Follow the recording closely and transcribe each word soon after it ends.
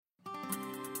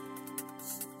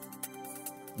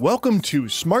Welcome to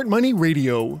Smart Money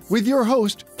Radio with your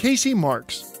host, Casey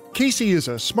Marks. Casey is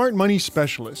a smart money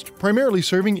specialist, primarily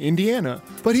serving Indiana,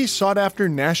 but he's sought after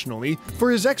nationally for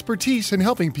his expertise in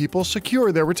helping people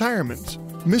secure their retirements.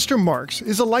 Mr. Marks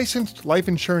is a licensed life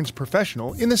insurance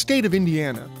professional in the state of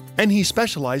Indiana, and he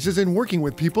specializes in working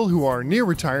with people who are near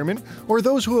retirement or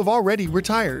those who have already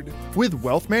retired with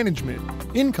wealth management,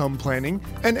 income planning,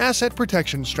 and asset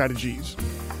protection strategies.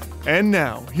 And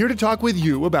now, here to talk with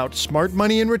you about smart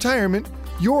money and retirement,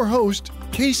 your host,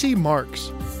 Casey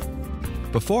Marks.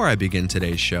 Before I begin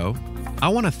today's show, I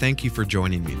want to thank you for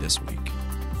joining me this week.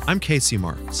 I'm Casey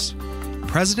Marks,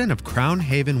 president of Crown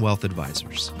Haven Wealth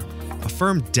Advisors, a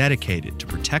firm dedicated to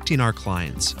protecting our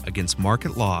clients against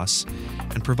market loss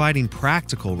and providing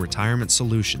practical retirement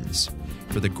solutions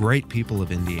for the great people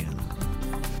of Indiana.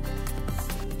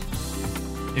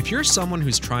 If you're someone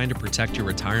who's trying to protect your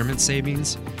retirement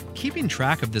savings, keeping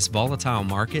track of this volatile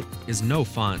market is no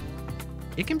fun.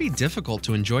 It can be difficult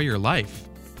to enjoy your life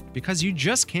because you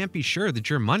just can't be sure that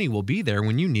your money will be there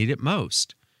when you need it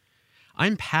most.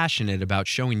 I'm passionate about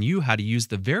showing you how to use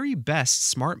the very best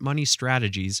smart money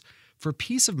strategies for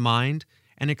peace of mind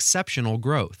and exceptional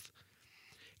growth.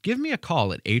 Give me a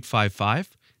call at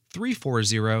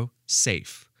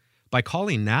 855-340-SAFE. By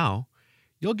calling now,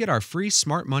 you'll get our free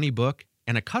Smart Money book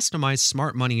and a customized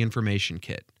Smart Money information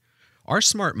kit. Our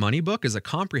Smart Money book is a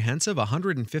comprehensive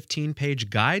 115-page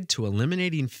guide to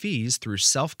eliminating fees through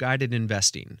self-guided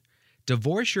investing.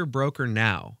 Divorce your broker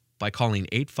now by calling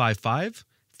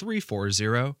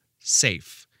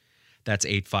 855-340-SAFE. That's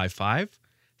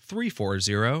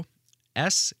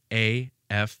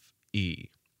 855-340-SAFE.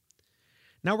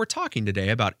 Now we're talking today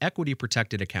about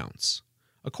equity-protected accounts.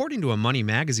 According to a Money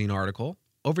Magazine article,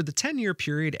 over the 10-year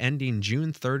period ending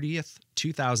June 30th,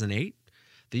 2008,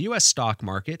 the U.S. stock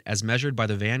market, as measured by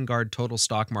the Vanguard Total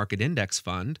Stock Market Index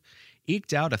Fund,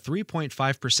 eked out a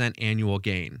 3.5% annual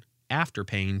gain after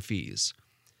paying fees.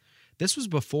 This was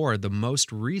before the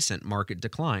most recent market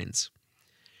declines.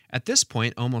 At this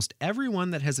point, almost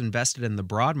everyone that has invested in the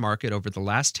broad market over the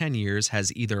last 10 years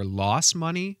has either lost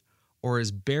money or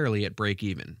is barely at break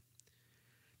even.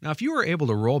 Now, if you were able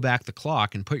to roll back the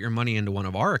clock and put your money into one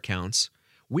of our accounts,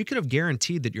 we could have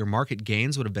guaranteed that your market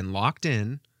gains would have been locked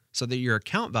in so that your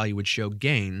account value would show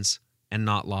gains and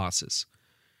not losses.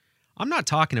 I'm not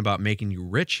talking about making you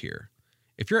rich here.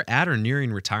 If you're at or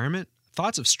nearing retirement,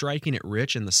 thoughts of striking it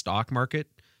rich in the stock market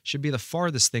should be the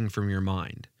farthest thing from your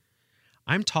mind.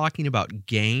 I'm talking about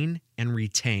gain and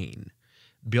retain,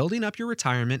 building up your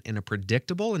retirement in a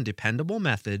predictable and dependable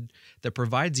method that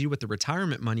provides you with the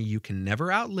retirement money you can never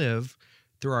outlive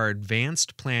through our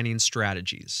advanced planning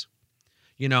strategies.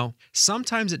 You know,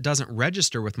 sometimes it doesn't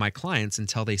register with my clients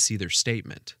until they see their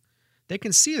statement. They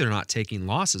can see they're not taking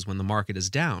losses when the market is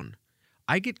down.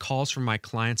 I get calls from my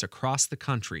clients across the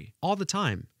country all the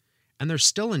time, and they're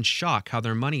still in shock how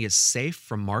their money is safe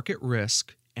from market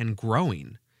risk and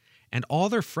growing, and all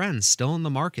their friends still in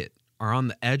the market are on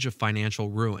the edge of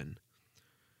financial ruin.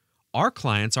 Our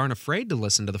clients aren't afraid to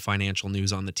listen to the financial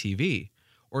news on the TV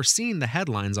or seeing the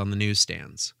headlines on the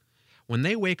newsstands. When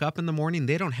they wake up in the morning,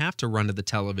 they don't have to run to the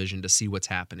television to see what's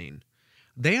happening.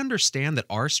 They understand that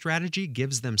our strategy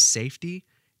gives them safety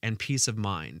and peace of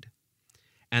mind.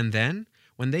 And then,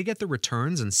 when they get the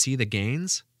returns and see the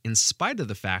gains, in spite of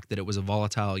the fact that it was a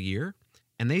volatile year,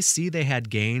 and they see they had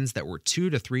gains that were 2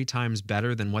 to 3 times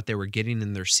better than what they were getting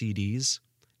in their CDs,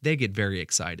 they get very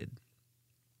excited.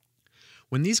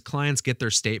 When these clients get their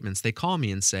statements, they call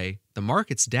me and say, "The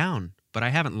market's down, but I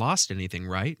haven't lost anything,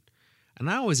 right?" And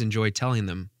I always enjoy telling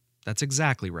them, that's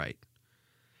exactly right.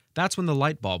 That's when the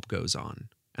light bulb goes on,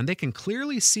 and they can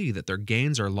clearly see that their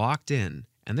gains are locked in,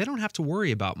 and they don't have to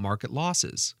worry about market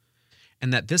losses,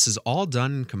 and that this is all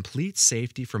done in complete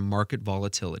safety from market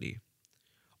volatility.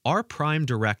 Our prime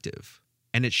directive,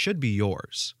 and it should be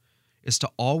yours, is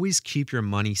to always keep your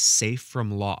money safe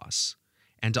from loss,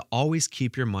 and to always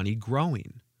keep your money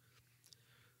growing.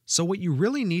 So what you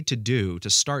really need to do to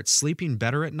start sleeping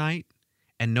better at night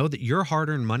and know that your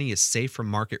hard-earned money is safe from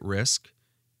market risk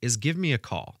is give me a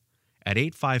call at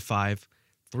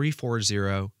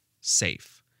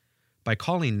 855-340-SAFE. By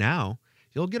calling now,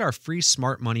 you'll get our free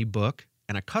Smart Money book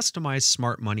and a customized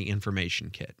Smart Money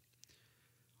information kit.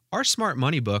 Our Smart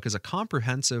Money book is a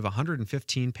comprehensive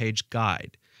 115-page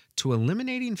guide to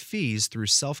eliminating fees through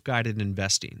self-guided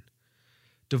investing.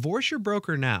 Divorce your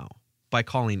broker now by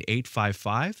calling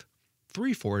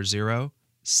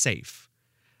 855-340-SAFE.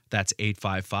 That's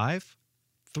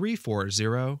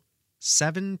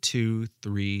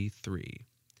 855-340-7233.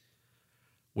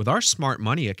 With our Smart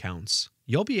Money accounts,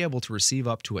 you'll be able to receive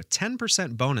up to a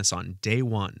 10% bonus on day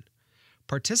one.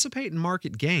 participate in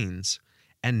market gains,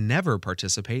 and never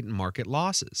participate in market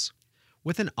losses.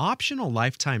 With an optional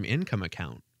lifetime income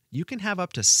account, you can have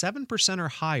up to 7% or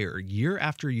higher year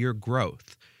after year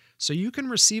growth, so you can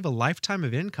receive a lifetime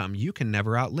of income you can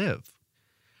never outlive.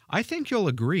 I think you'll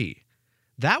agree.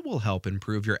 That will help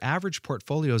improve your average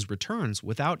portfolio's returns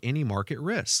without any market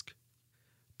risk.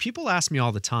 People ask me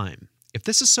all the time, if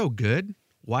this is so good,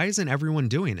 why isn't everyone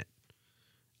doing it?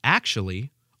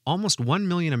 Actually, almost 1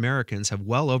 million Americans have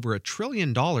well over $1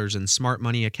 trillion in smart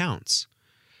money accounts.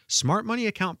 Smart money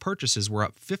account purchases were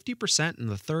up 50% in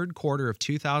the third quarter of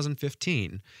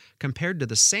 2015 compared to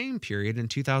the same period in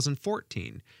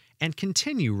 2014 and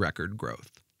continue record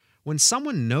growth. When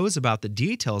someone knows about the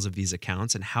details of these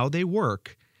accounts and how they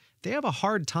work, they have a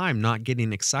hard time not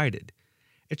getting excited.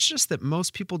 It's just that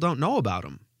most people don't know about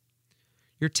them.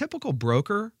 Your typical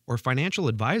broker or financial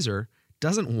advisor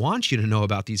doesn't want you to know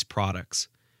about these products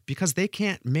because they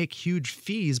can't make huge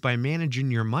fees by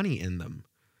managing your money in them.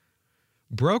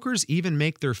 Brokers even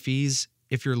make their fees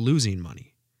if you're losing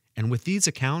money. And with these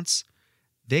accounts,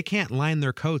 they can't line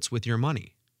their coats with your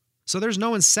money. So there's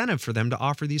no incentive for them to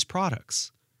offer these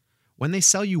products. When they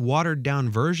sell you watered-down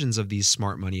versions of these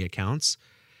smart money accounts,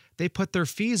 they put their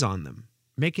fees on them,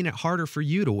 making it harder for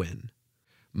you to win.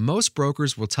 Most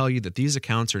brokers will tell you that these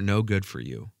accounts are no good for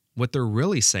you. What they're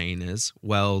really saying is,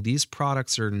 well, these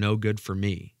products are no good for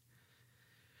me.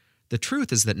 The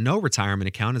truth is that no retirement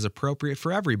account is appropriate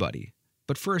for everybody.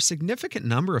 But for a significant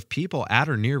number of people at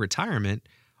or near retirement,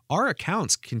 our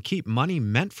accounts can keep money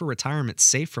meant for retirement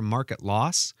safe from market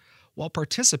loss while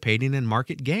participating in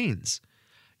market gains.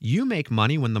 You make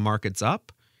money when the market's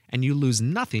up, and you lose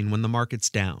nothing when the market's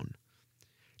down.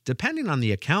 Depending on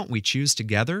the account we choose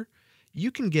together, you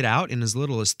can get out in as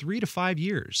little as 3 to 5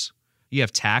 years. You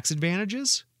have tax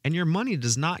advantages, and your money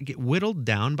does not get whittled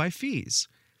down by fees.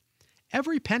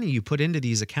 Every penny you put into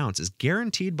these accounts is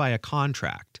guaranteed by a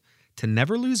contract to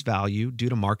never lose value due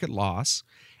to market loss,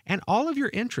 and all of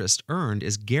your interest earned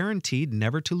is guaranteed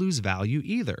never to lose value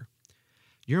either.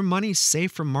 Your money's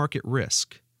safe from market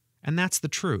risk, and that's the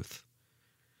truth.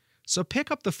 So pick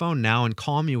up the phone now and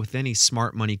call me with any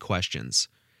smart money questions,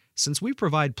 since we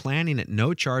provide planning at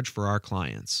no charge for our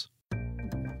clients.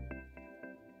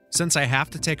 Since I have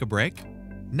to take a break,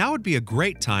 now would be a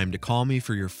great time to call me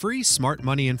for your free Smart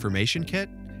Money Information Kit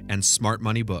and Smart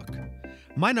Money book.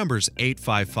 My number's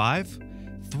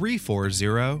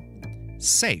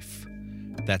 855-340-SAFE.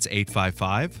 That's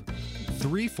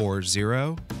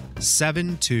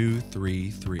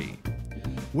 855-340-7233.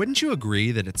 Wouldn't you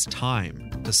agree that it's time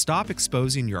to stop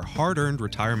exposing your hard-earned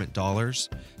retirement dollars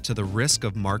to the risk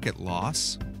of market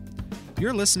loss?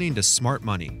 You're listening to Smart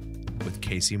Money with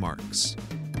Casey Marks.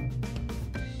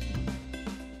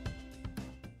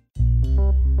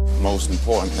 The most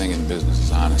important thing in business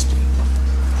is honesty.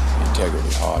 Integrity,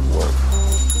 hard work,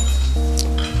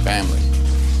 family,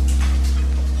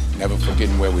 never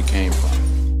forgetting where we came from.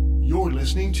 You're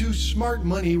listening to Smart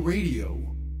Money Radio.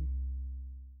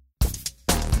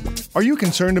 Are you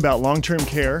concerned about long-term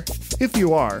care? If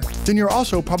you are, then you're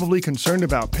also probably concerned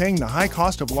about paying the high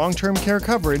cost of long-term care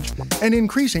coverage and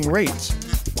increasing rates.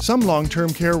 Some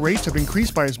long-term care rates have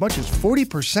increased by as much as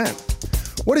 40%.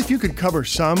 What if you could cover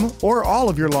some or all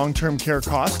of your long-term care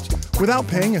costs without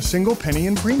paying a single penny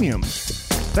in premiums?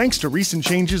 Thanks to recent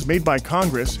changes made by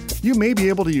Congress, you may be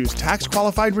able to use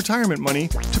tax-qualified retirement money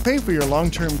to pay for your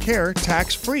long-term care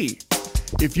tax-free.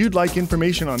 If you'd like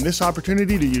information on this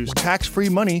opportunity to use tax-free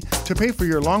money to pay for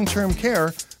your long-term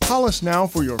care, call us now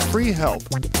for your free help.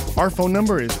 Our phone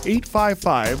number is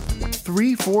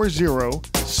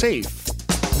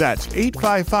 855-340-SAFE. That's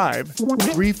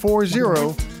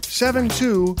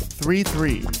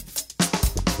 855-340-7233.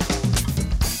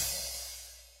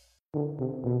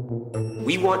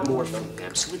 We want more from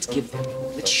them, so let's give them.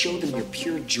 Let's show them your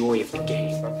pure joy of the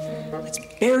game. Let's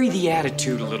bury the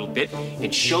attitude a little bit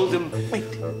and show them... Wait,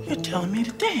 you're telling me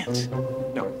to dance?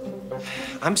 No.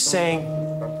 I'm saying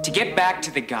to get back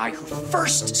to the guy who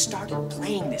first started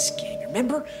playing this game.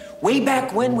 Remember? Way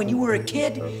back when you were a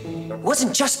kid? It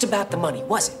wasn't just about the money,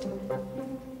 was it?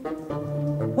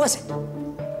 Was it?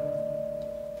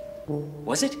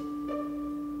 Was it?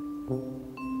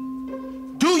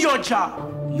 Do your job!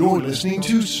 You're listening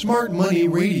to Smart Money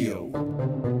Radio.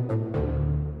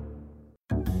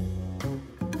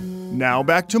 Now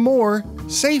back to more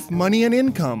Safe Money and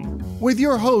Income with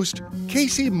your host,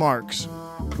 Casey Marks.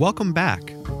 Welcome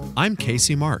back. I'm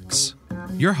Casey Marks,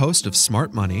 your host of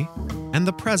Smart Money and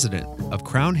the president of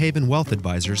Crown Haven Wealth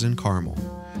Advisors in Carmel,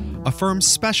 a firm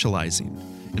specializing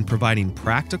in providing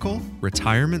practical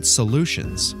retirement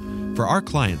solutions for our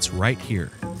clients right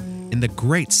here in the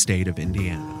great state of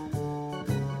Indiana.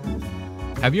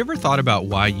 Have you ever thought about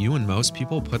why you and most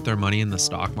people put their money in the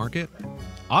stock market?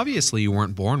 Obviously, you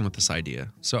weren't born with this idea,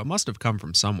 so it must have come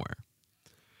from somewhere.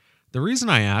 The reason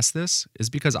I ask this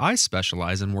is because I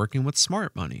specialize in working with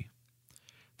smart money.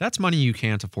 That's money you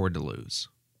can't afford to lose.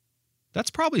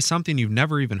 That's probably something you've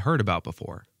never even heard about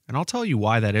before, and I'll tell you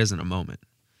why that is in a moment.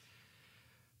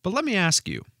 But let me ask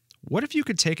you, what if you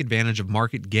could take advantage of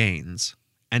market gains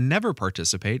and never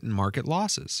participate in market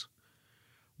losses?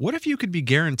 What if you could be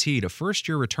guaranteed a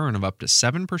first-year return of up to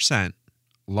 7%,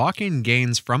 lock in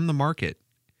gains from the market,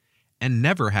 and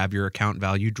never have your account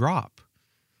value drop?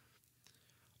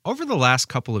 Over the last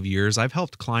couple of years, I've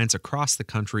helped clients across the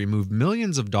country move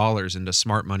millions of dollars into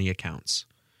smart money accounts.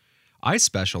 I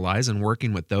specialize in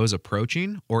working with those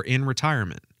approaching or in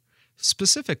retirement,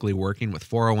 specifically working with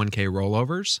 401k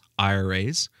rollovers,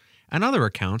 IRAs, and other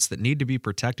accounts that need to be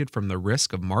protected from the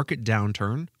risk of market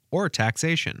downturn or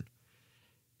taxation.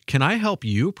 Can I help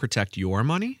you protect your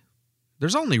money?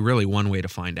 There's only really one way to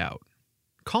find out.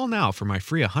 Call now for my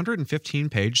free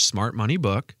 115-page Smart Money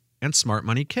book and Smart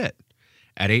Money kit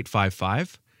at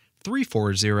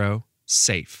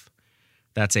 855-340-SAFE.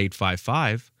 That's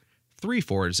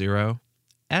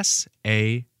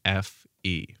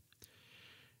 855-340-SAFE.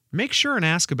 Make sure and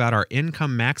ask about our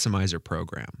Income Maximizer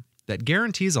program that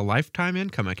guarantees a lifetime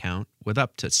income account with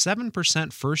up to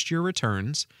 7% first-year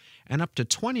returns and up to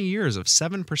 20 years of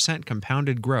 7%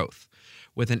 compounded growth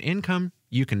with an income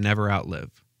you can never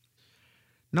outlive.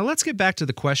 Now let's get back to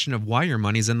the question of why your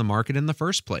money's in the market in the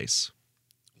first place.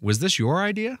 Was this your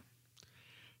idea?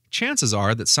 Chances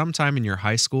are that sometime in your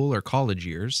high school or college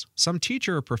years, some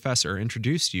teacher or professor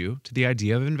introduced you to the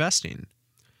idea of investing.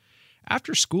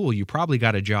 After school, you probably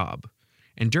got a job,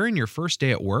 and during your first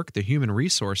day at work, the human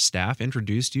resource staff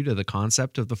introduced you to the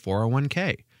concept of the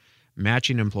 401k,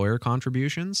 matching employer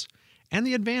contributions, and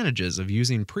the advantages of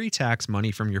using pre-tax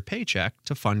money from your paycheck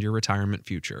to fund your retirement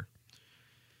future.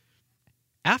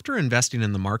 After investing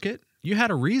in the market, you had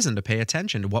a reason to pay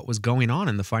attention to what was going on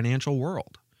in the financial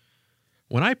world.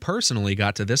 When I personally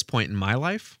got to this point in my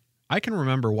life, I can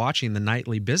remember watching the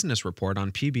nightly business report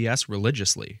on PBS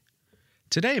religiously.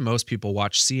 Today, most people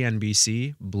watch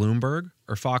CNBC, Bloomberg,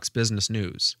 or Fox Business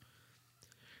News.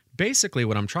 Basically,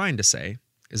 what I'm trying to say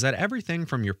is that everything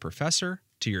from your professor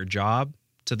to your job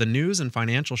to the news and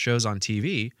financial shows on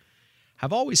TV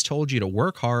have always told you to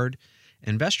work hard,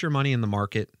 invest your money in the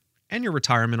market, and your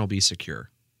retirement will be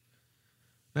secure.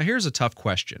 Now here's a tough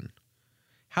question.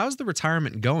 How's the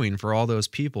retirement going for all those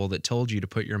people that told you to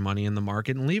put your money in the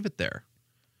market and leave it there?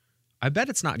 I bet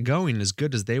it's not going as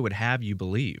good as they would have you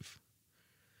believe.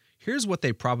 Here's what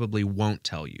they probably won't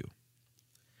tell you.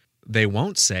 They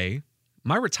won't say,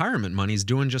 "My retirement money's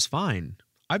doing just fine.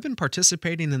 I've been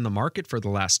participating in the market for the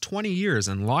last 20 years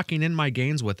and locking in my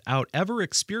gains without ever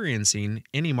experiencing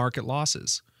any market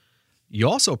losses." You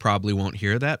also probably won't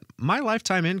hear that my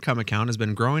lifetime income account has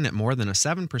been growing at more than a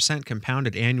 7%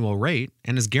 compounded annual rate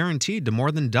and is guaranteed to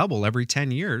more than double every 10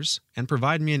 years and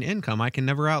provide me an income I can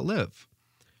never outlive.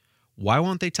 Why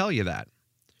won't they tell you that?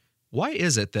 Why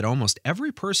is it that almost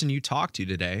every person you talk to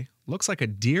today looks like a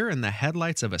deer in the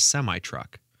headlights of a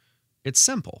semi-truck? It's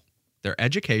simple. Their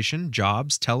education,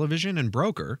 jobs, television, and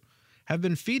broker have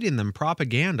been feeding them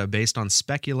propaganda based on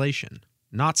speculation,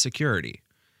 not security.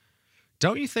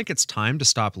 Don't you think it's time to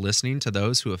stop listening to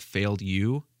those who have failed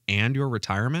you and your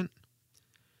retirement?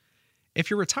 If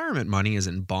your retirement money is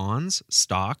in bonds,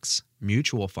 stocks,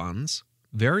 mutual funds,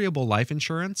 variable life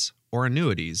insurance, or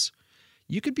annuities,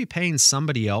 you could be paying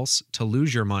somebody else to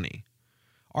lose your money.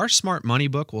 Our Smart Money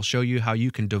book will show you how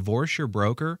you can divorce your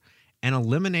broker and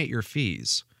eliminate your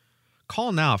fees.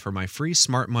 Call now for my free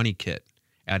Smart Money kit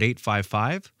at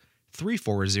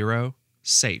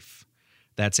 855-340-SAFE.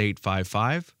 That's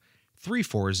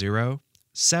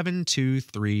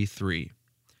 855-340-7233.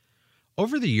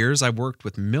 Over the years, I've worked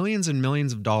with millions and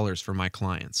millions of dollars for my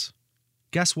clients.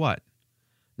 Guess what?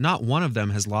 Not one of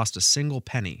them has lost a single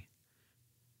penny.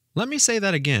 Let me say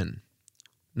that again.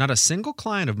 Not a single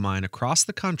client of mine across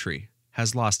the country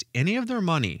has lost any of their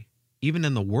money, even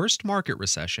in the worst market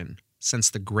recession, since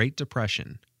the Great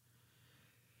Depression.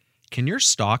 Can your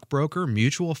stockbroker,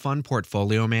 mutual fund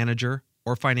portfolio manager,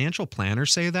 or financial planner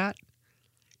say that?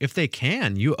 If they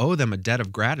can, you owe them a debt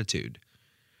of gratitude.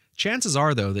 Chances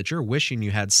are, though, that you're wishing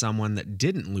you had someone that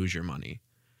didn't lose your money.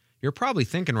 You're probably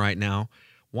thinking right now,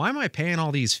 why am I paying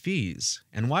all these fees?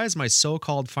 And why is my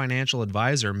so-called financial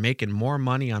advisor making more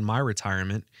money on my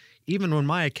retirement even when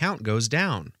my account goes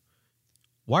down?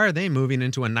 Why are they moving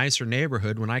into a nicer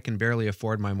neighborhood when I can barely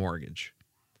afford my mortgage?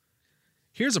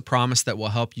 Here's a promise that will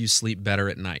help you sleep better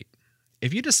at night.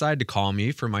 If you decide to call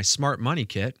me for my Smart Money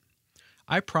kit,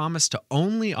 I promise to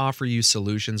only offer you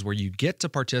solutions where you get to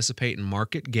participate in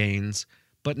market gains,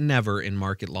 but never in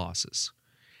market losses.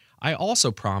 I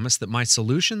also promise that my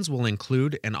solutions will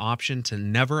include an option to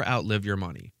never outlive your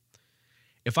money.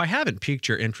 If I haven't piqued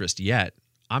your interest yet,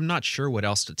 I'm not sure what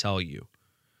else to tell you.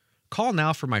 Call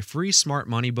now for my free Smart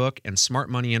Money book and Smart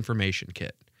Money information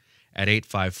kit at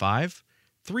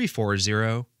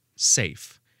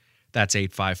 855-340-SAFE. That's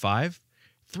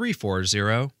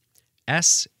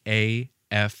 855-340-SAFE.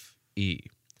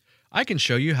 I can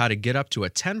show you how to get up to a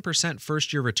 10%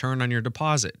 first-year return on your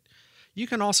deposit. You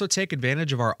can also take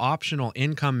advantage of our optional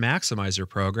Income Maximizer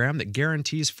program that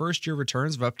guarantees first-year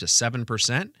returns of up to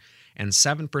 7% and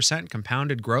 7%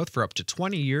 compounded growth for up to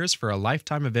 20 years for a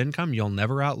lifetime of income you'll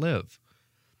never outlive.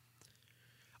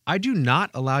 I do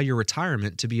not allow your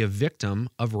retirement to be a victim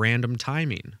of random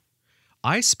timing.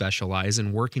 I specialize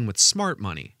in working with smart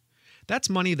money. That's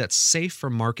money that's safe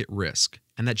from market risk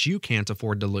and that you can't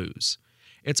afford to lose.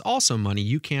 It's also money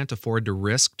you can't afford to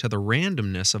risk to the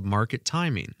randomness of market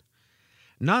timing.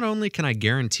 Not only can I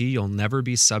guarantee you'll never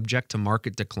be subject to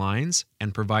market declines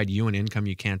and provide you an income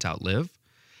you can't outlive,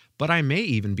 but I may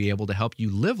even be able to help you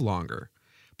live longer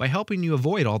by helping you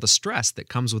avoid all the stress that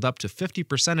comes with up to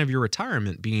 50% of your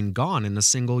retirement being gone in a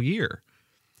single year.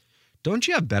 Don't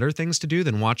you have better things to do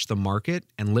than watch the market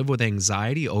and live with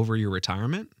anxiety over your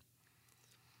retirement?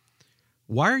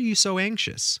 Why are you so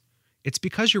anxious? It's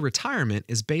because your retirement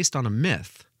is based on a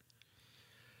myth.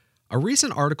 A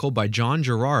recent article by John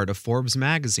Gerard of Forbes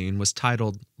magazine was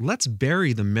titled, "Let's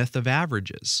Bury the Myth of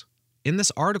Averages." In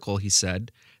this article, he said,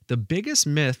 the biggest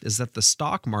myth is that the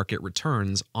stock market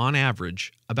returns, on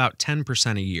average, about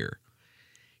 10% a year.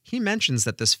 He mentions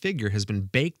that this figure has been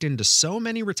baked into so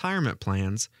many retirement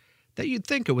plans that you'd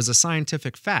think it was a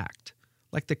scientific fact,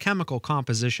 like the chemical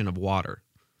composition of water.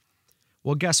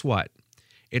 Well, guess what?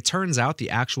 It turns out the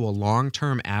actual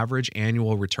long-term average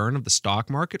annual return of the stock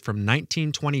market from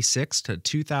 1926 to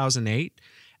 2008,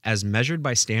 as measured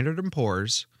by Standard &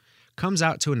 Poor's, comes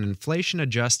out to an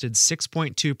inflation-adjusted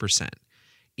 6.2%,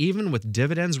 even with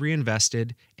dividends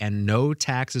reinvested and no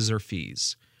taxes or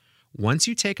fees. Once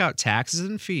you take out taxes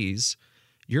and fees,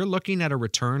 you're looking at a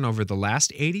return over the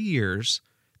last 80 years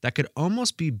that could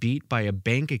almost be beat by a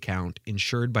bank account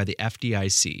insured by the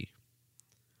FDIC.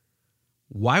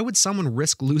 Why would someone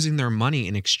risk losing their money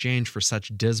in exchange for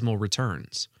such dismal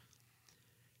returns?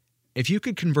 If you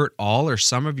could convert all or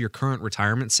some of your current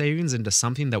retirement savings into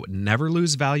something that would never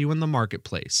lose value in the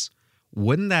marketplace,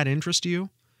 wouldn't that interest you?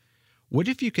 What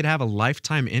if you could have a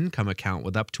lifetime income account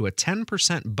with up to a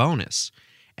 10% bonus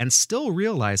and still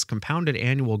realize compounded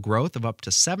annual growth of up to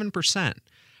 7%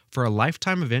 for a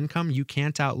lifetime of income you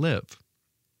can't outlive?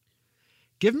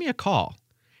 Give me a call,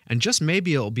 and just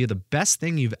maybe it'll be the best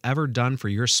thing you've ever done for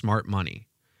your smart money.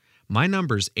 My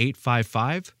number's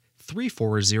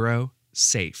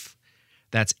 855-340-SAFE.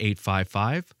 That's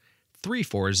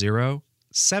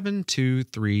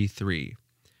 855-340-7233.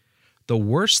 The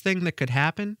worst thing that could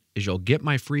happen is you'll get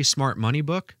my free Smart Money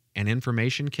book and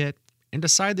information kit and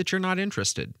decide that you're not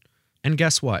interested. And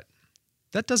guess what?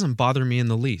 That doesn't bother me in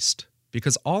the least,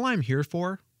 because all I'm here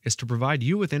for is to provide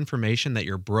you with information that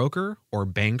your broker or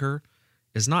banker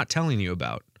is not telling you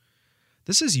about.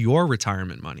 This is your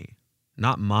retirement money,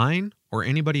 not mine or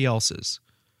anybody else's.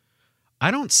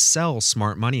 I don't sell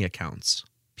smart money accounts.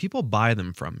 People buy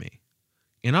them from me.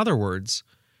 In other words,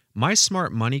 my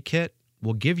Smart Money kit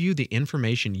will give you the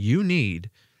information you need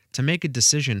to make a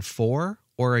decision for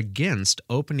or against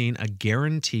opening a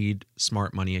guaranteed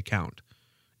smart money account.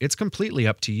 It's completely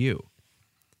up to you.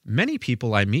 Many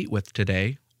people I meet with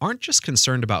today aren't just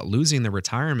concerned about losing their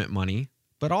retirement money,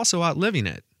 but also outliving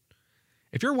it.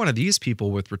 If you're one of these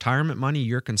people with retirement money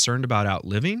you're concerned about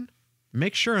outliving,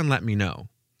 make sure and let me know.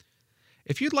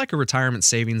 If you'd like a retirement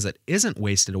savings that isn't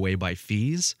wasted away by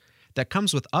fees, that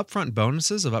comes with upfront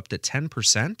bonuses of up to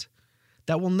 10%,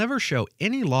 that will never show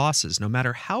any losses no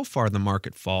matter how far the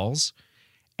market falls,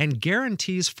 and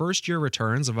guarantees first-year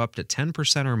returns of up to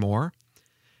 10% or more,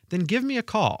 then give me a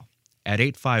call at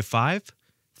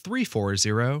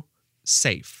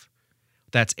 855-340-SAFE.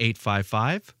 That's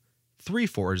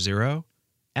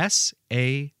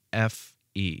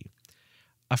 855-340-SAFE.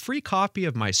 A free copy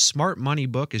of my Smart Money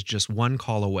book is just one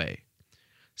call away.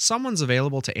 Someone's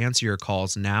available to answer your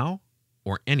calls now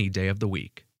or any day of the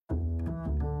week.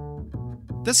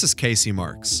 This is Casey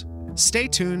Marks. Stay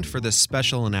tuned for this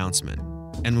special announcement,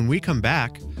 and when we come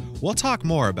back, we'll talk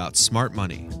more about smart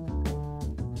money.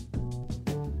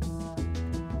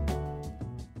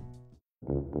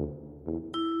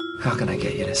 How can I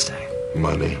get you to stay?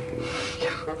 Money.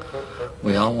 Yeah,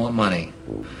 we all want money,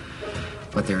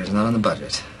 but there is none on the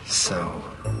budget. So,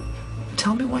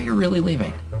 tell me why you're really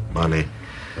leaving. Money.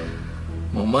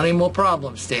 More money, more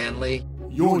problems, Stanley.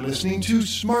 You're listening to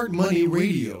Smart Money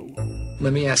Radio.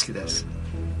 Let me ask you this.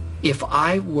 If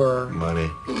I were... Money.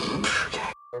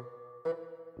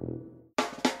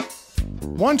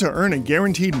 Want to earn a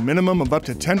guaranteed minimum of up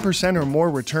to 10% or more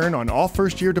return on all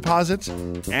first-year deposits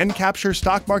and capture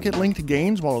stock market-linked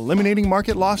gains while eliminating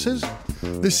market losses?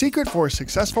 The secret for a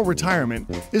successful retirement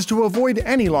is to avoid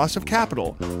any loss of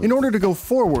capital in order to go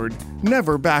forward,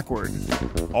 never backward.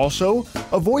 Also,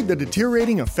 avoid the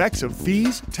deteriorating effects of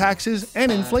fees, taxes,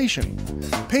 and inflation.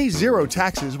 Pay zero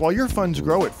taxes while your funds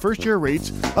grow at first-year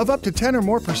rates of up to 10 or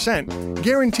more %,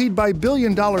 guaranteed by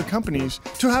billion-dollar companies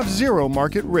to have zero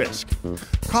market risk.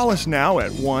 Call us now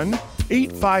at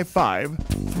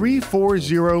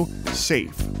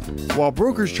 1-855-340-SAFE. While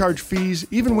brokers charge fees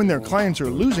even when their clients are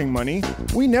losing money,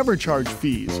 we never charge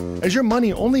fees, as your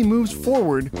money only moves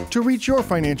forward to reach your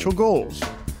financial goals.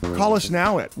 Call us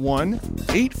now at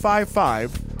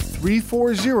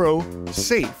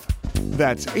 1-855-340-SAFE.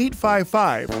 That's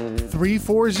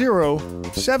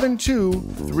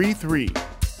 855-340-7233.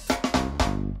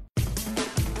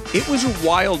 It was a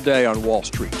wild day on Wall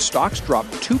Street. Stocks dropped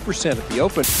 2% at the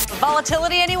open.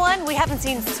 Volatility, anyone? We haven't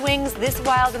seen swings this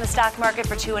wild in the stock market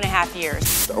for 2.5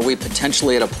 years. Are we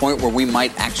potentially at a point where we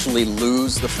might actually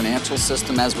lose the financial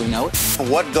system as we know it?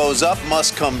 What goes up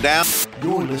must come down.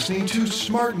 You're listening to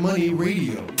Smart Money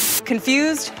Radio.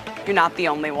 Confused? You're not the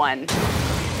only one.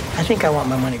 I think I want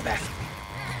my money back.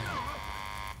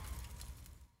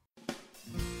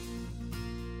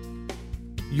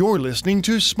 You're listening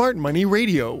to Smart Money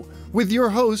Radio with your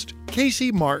host,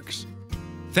 Casey Marks.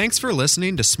 Thanks for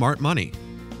listening to Smart Money.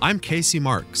 I'm Casey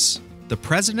Marks, the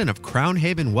president of Crown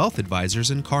Haven Wealth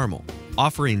Advisors in Carmel,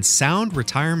 offering sound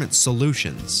retirement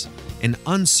solutions in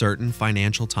uncertain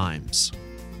financial times.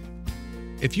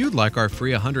 If you'd like our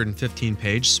free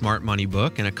 115-page Smart Money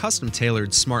book and a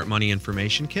custom-tailored Smart Money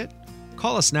information kit,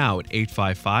 call us now at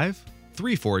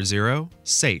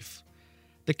 855-340-SAFE.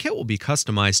 The kit will be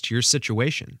customized to your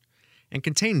situation and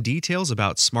contain details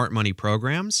about smart money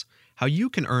programs, how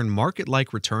you can earn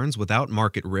market-like returns without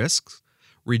market risks,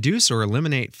 reduce or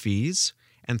eliminate fees,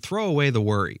 and throw away the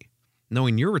worry,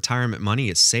 knowing your retirement money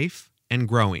is safe and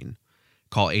growing.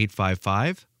 Call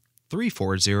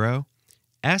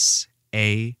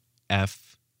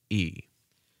 855-340-SAFE.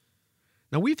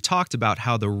 Now, we've talked about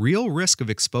how the real risk of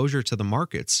exposure to the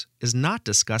markets is not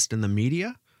discussed in the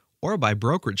media or by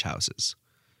brokerage houses.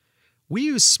 We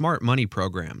use smart money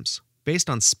programs based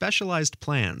on specialized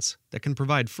plans that can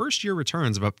provide first-year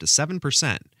returns of up to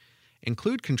 7%,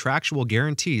 include contractual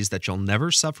guarantees that you'll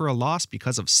never suffer a loss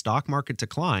because of stock market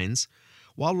declines,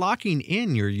 while locking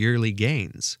in your yearly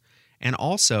gains, and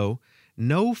also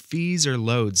no fees or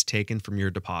loads taken from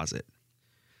your deposit.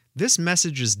 This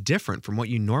message is different from what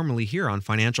you normally hear on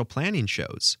financial planning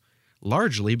shows,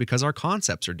 largely because our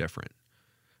concepts are different.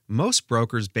 Most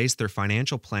brokers base their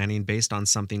financial planning based on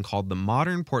something called the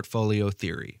modern portfolio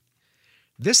theory.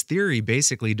 This theory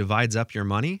basically divides up your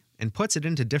money and puts it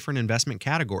into different investment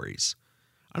categories.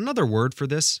 Another word for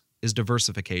this is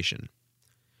diversification.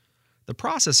 The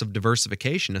process of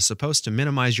diversification is supposed to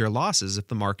minimize your losses if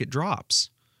the market drops.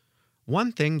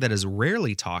 One thing that is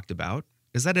rarely talked about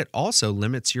is that it also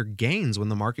limits your gains when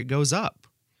the market goes up.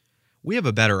 We have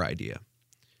a better idea.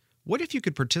 What if you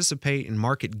could participate in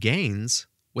market gains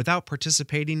without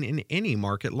participating in any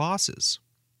market losses?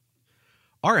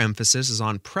 Our emphasis is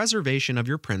on preservation of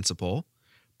your principal,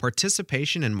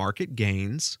 participation in market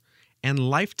gains, and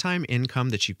lifetime income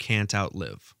that you can't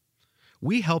outlive.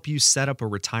 We help you set up a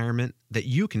retirement that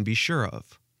you can be sure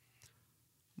of.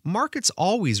 Markets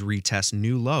always retest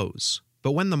new lows,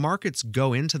 but when the markets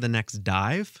go into the next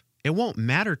dive, it won't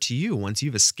matter to you once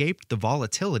you've escaped the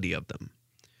volatility of them.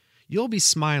 You'll be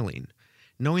smiling,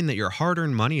 knowing that your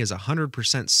hard-earned money is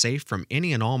 100% safe from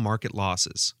any and all market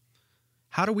losses.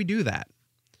 How do we do that?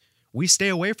 We stay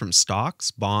away from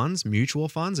stocks, bonds, mutual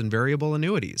funds, and variable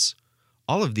annuities.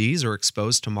 All of these are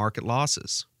exposed to market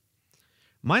losses.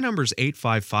 My number is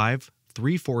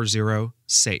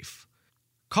 855-340-SAFE.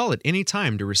 Call at any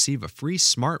time to receive a free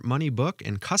Smart Money book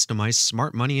and customized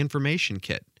Smart Money information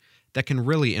kit that can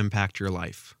really impact your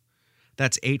life.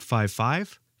 That's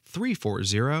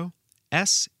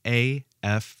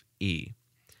 855-340-SAFE.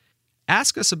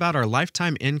 Ask us about our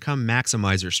Lifetime Income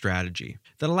Maximizer strategy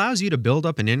that allows you to build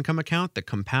up an income account that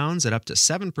compounds at up to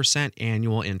 7%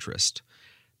 annual interest.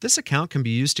 This account can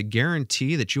be used to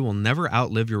guarantee that you will never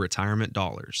outlive your retirement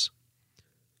dollars.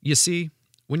 You see,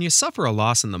 when you suffer a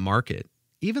loss in the market,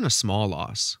 even a small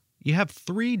loss, you have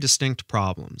three distinct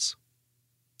problems.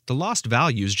 The lost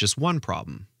value is just one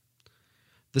problem.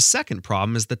 The second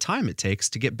problem is the time it takes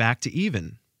to get back to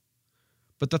even.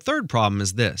 But the third problem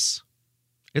is this.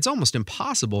 It's almost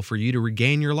impossible for you to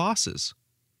regain your losses.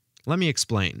 Let me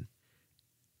explain.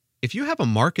 If you have a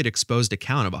market-exposed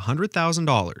account of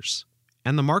 $100,000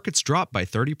 and the markets drop by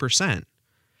 30%,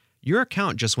 your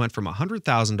account just went from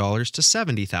 $100,000 to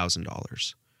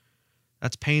 $70,000.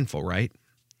 That's painful, right?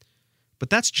 But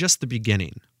that's just the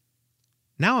beginning.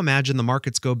 Now imagine the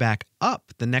markets go back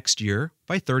up the next year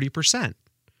by 30%.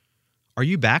 Are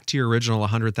you back to your original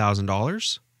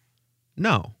 $100,000?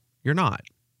 No, you're not.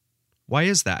 Why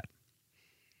is that?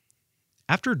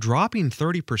 After dropping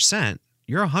 30%,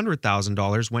 your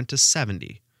 $100,000 went to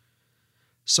 $70,000.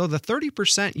 So the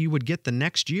 30% you would get the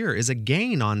next year is a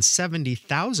gain on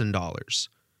 $70,000.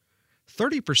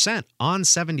 30% on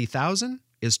 $70,000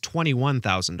 is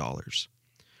 $21,000.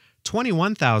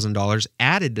 $21,000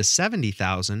 added to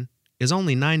 $70,000 is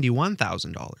only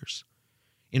 $91,000.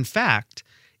 In fact,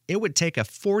 it would take a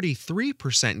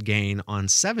 43% gain on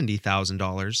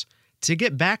 $70,000 to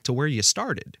get back to where you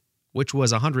started, which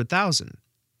was $100,000.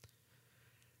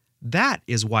 That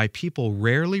is why people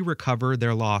rarely recover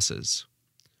their losses.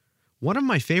 One of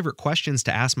my favorite questions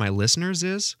to ask my listeners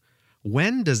is,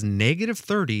 when does negative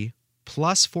 30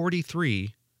 plus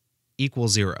 43 equal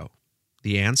 0?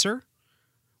 The answer?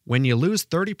 When you lose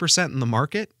 30% in the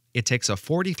market, it takes a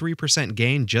 43%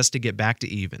 gain just to get back to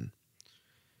even.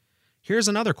 Here's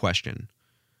another question.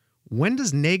 When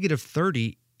does negative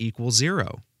 30 equal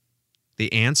 0?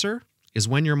 The answer is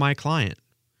when you're my client.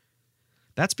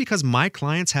 That's because my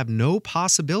clients have no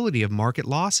possibility of market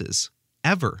losses,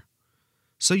 ever.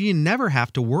 So you never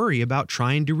have to worry about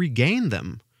trying to regain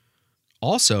them.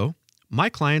 Also, my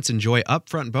clients enjoy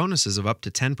upfront bonuses of up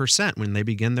to 10% when they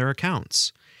begin their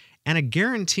accounts, and a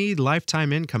guaranteed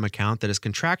lifetime income account that is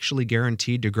contractually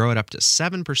guaranteed to grow at up to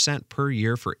 7% per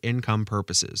year for income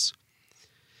purposes.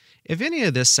 If any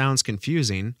of this sounds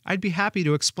confusing, I'd be happy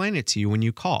to explain it to you when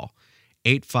you call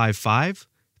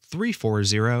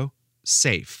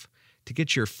 855-340-SAFE to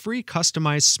get your free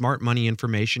customized Smart Money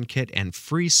information kit and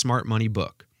free Smart Money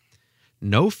book.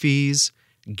 No fees,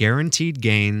 guaranteed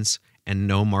gains, and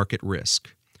no market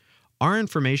risk. Our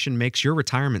information makes your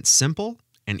retirement simple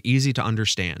and easy to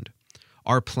understand.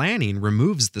 Our planning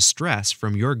removes the stress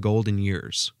from your golden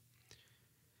years.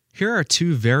 Here are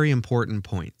two very important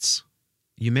points.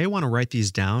 You may want to write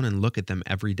these down and look at them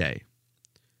every day.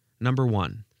 Number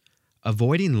 1,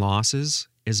 avoiding losses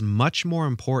is much more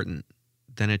important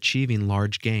than achieving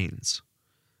large gains.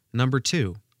 Number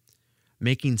 2,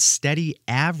 making steady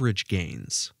average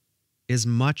gains is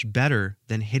much better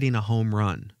than hitting a home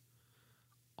run.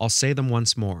 I'll say them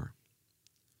once more.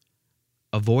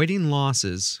 Avoiding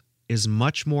losses is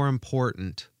much more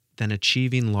important than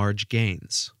achieving large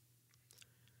gains.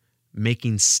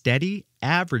 Making steady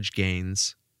average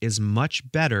gains is much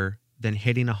better than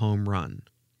hitting a home run.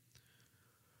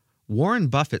 Warren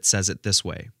Buffett says it this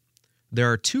way. There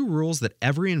are 2 rules that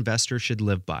every investor should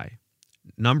live by.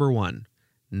 Number 1,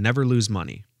 never lose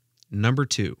money. Number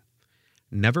 2,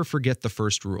 never forget the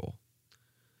first rule.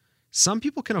 Some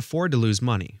people can afford to lose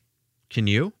money. Can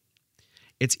you?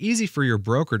 It's easy for your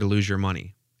broker to lose your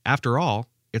money. After all,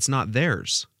 it's not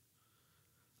theirs.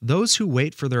 Those who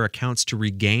wait for their accounts to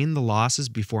regain the losses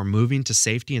before moving to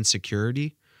safety and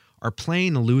security are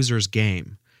playing a loser's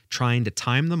game, trying to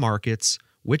time the markets,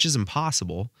 which is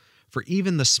impossible, for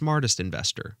even the smartest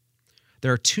investor.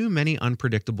 There are too many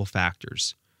unpredictable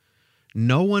factors.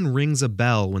 No one rings a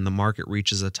bell when the market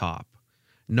reaches a top.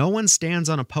 No one stands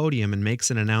on a podium and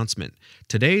makes an announcement.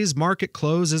 Today's market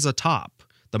close is a top.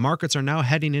 The markets are now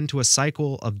heading into a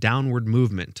cycle of downward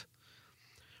movement.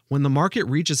 When the market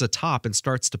reaches a top and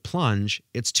starts to plunge,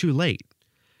 it's too late.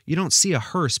 You don't see a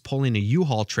hearse pulling a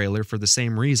U-Haul trailer for the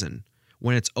same reason.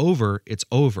 When it's over, it's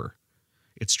over.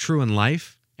 It's true in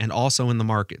life and also in the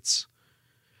markets.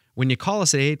 When you call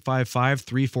us at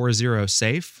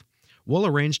 855-340-SAFE, we'll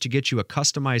arrange to get you a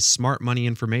customized Smart Money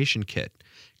information kit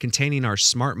containing our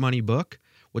Smart Money book,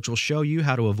 which will show you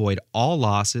how to avoid all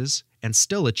losses and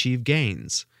still achieve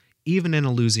gains, even in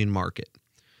a losing market.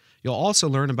 You'll also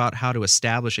learn about how to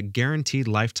establish a guaranteed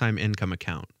lifetime income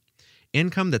account,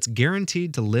 income that's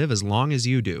guaranteed to live as long as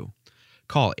you do.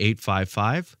 Call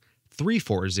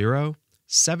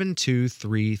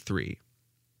 855-340-7233.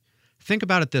 Think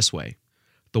about it this way.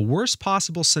 The worst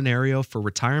possible scenario for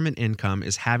retirement income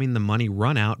is having the money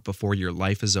run out before your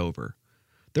life is over.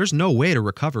 There's no way to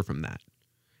recover from that.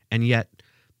 And yet,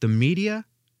 the media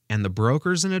and the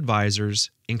brokers and advisors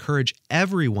encourage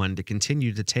everyone to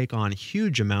continue to take on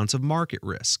huge amounts of market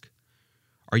risk.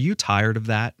 Are you tired of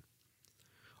that?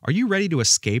 Are you ready to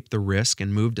escape the risk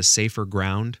and move to safer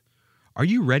ground? Are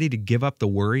you ready to give up the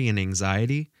worry and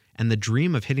anxiety and the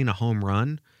dream of hitting a home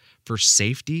run for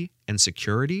safety and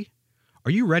security?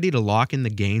 Are you ready to lock in the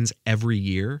gains every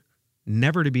year,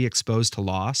 never to be exposed to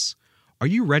loss? Are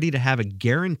you ready to have a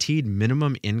guaranteed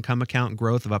minimum income account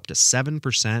growth of up to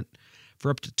 7%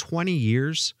 for up to 20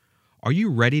 years? Are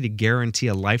you ready to guarantee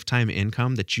a lifetime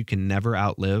income that you can never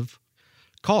outlive?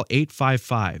 Call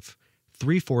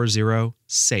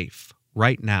 855-340-SAFE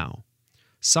right now.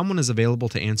 Someone is available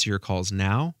to answer your calls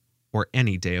now or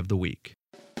any day of the week.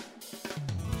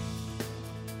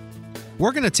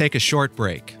 We're going to take a short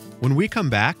break. When we come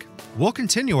back, we'll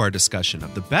continue our discussion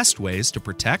of the best ways to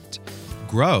protect,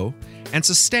 grow, and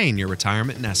sustain your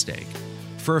retirement nest egg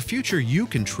for a future you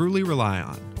can truly rely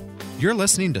on. You're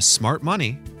listening to Smart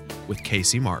Money with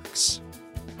Casey Marks.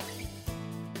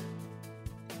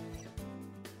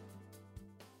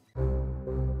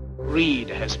 Greed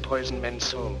has poisoned men's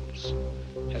souls,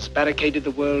 has barricaded the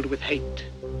world with hate,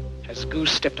 has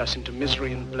goose-stepped us into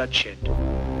misery and bloodshed.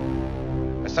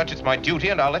 As such, it's my duty,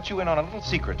 and I'll let you in on a little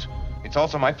secret. It's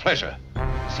also my pleasure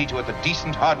to see to it that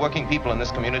decent, hard-working people in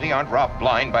this community aren't robbed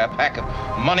blind by a pack of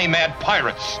money-mad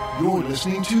pirates. You're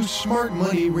listening to Smart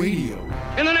Money Radio.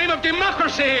 In the name of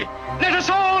democracy, let us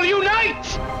all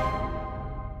unite!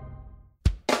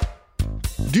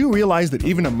 Do you realize that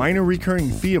even a minor recurring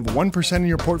fee of 1% in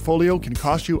your portfolio can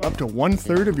cost you up to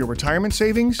 1/3 of your retirement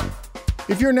savings?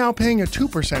 If you're now paying a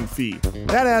 2% fee,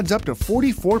 that adds up to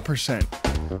 44%.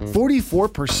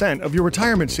 44% of your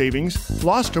retirement savings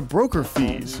lost to broker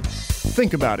fees.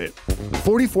 Think about it.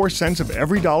 44 cents of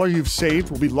every dollar you've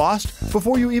saved will be lost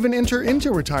before you even enter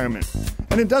into retirement.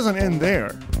 And it doesn't end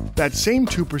there. That same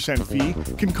 2% fee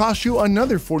can cost you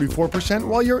another 44%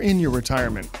 while you're in your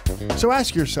retirement. So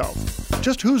ask yourself,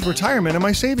 just whose retirement am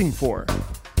I saving for?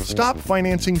 Stop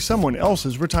financing someone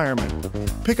else's retirement.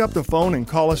 Pick up the phone and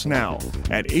call us now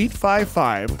at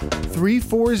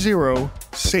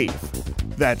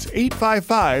 855-340-SAFE. That's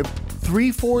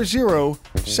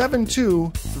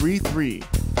 855-340-7233.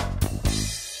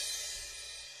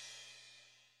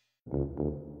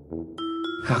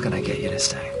 How can I get you to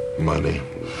stay? Money.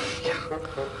 Yeah.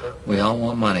 We all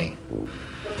want money,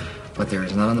 but there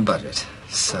is none in the budget.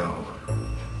 So,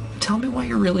 tell me why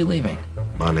you're really leaving.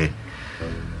 Money.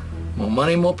 More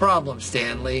money, more problems,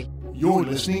 Stanley. You're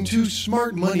listening to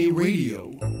Smart Money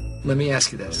Radio. Let me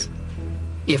ask you this.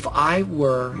 If I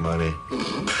were... Money.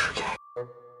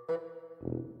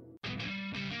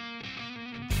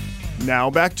 Now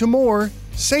back to more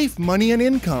Safe Money and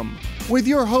Income with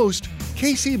your host,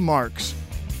 Casey Marks.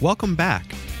 Welcome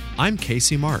back. I'm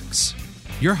Casey Marks,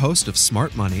 your host of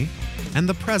Smart Money and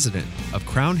the president of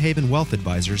Crown Haven Wealth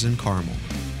Advisors in Carmel,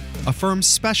 a firm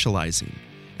specializing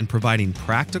in providing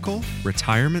practical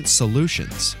retirement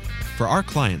solutions for our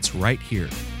clients right here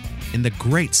in the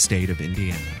great state of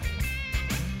Indiana.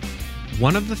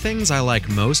 One of the things I like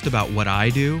most about what I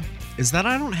do is that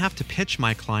I don't have to pitch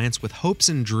my clients with hopes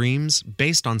and dreams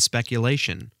based on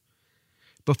speculation.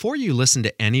 Before you listen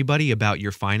to anybody about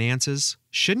your finances,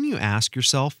 shouldn't you ask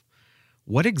yourself,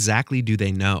 what exactly do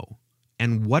they know?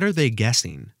 And what are they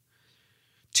guessing?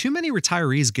 Too many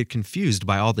retirees get confused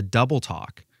by all the double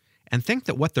talk and think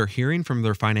that what they're hearing from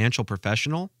their financial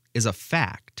professional is a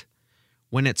fact,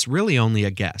 when it's really only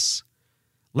a guess.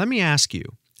 Let me ask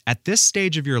you, at this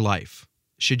stage of your life,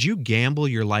 should you gamble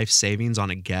your life savings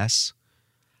on a guess?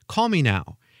 Call me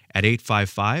now at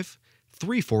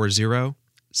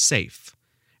 855-340-SAFE,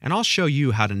 and I'll show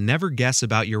you how to never guess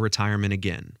about your retirement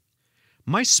again.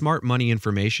 My Smart Money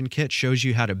Information Kit shows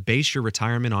you how to base your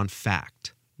retirement on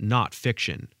fact, not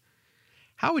fiction.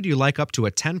 How would you like up to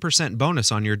a 10%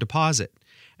 bonus on your deposit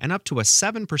and up to a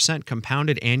 7%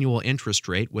 compounded annual interest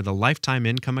rate with a lifetime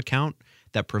income account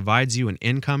that provides you an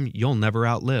income you'll never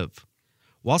outlive?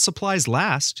 While supplies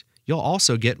last, you'll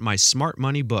also get my Smart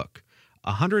Money book,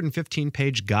 a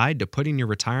 115-page guide to putting your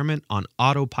retirement on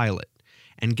autopilot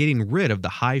and getting rid of the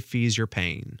high fees you're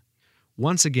paying.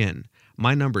 Once again,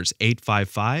 my number's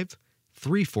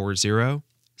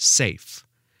 855-340-SAFE.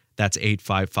 That's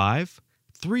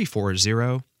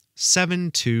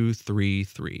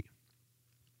 855-340-7233.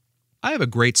 I have a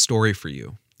great story for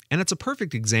you, and it's a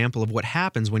perfect example of what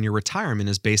happens when your retirement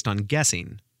is based on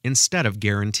guessing instead of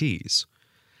guarantees.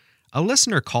 A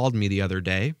listener called me the other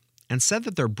day and said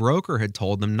that their broker had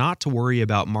told them not to worry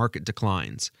about market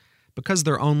declines because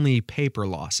they're only paper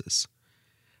losses.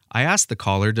 I asked the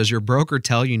caller, does your broker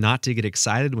tell you not to get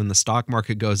excited when the stock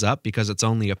market goes up because it's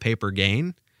only a paper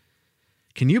gain?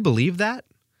 Can you believe that?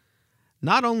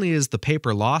 Not only is the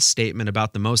paper loss statement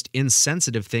about the most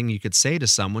insensitive thing you could say to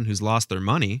someone who's lost their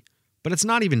money, but it's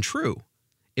not even true.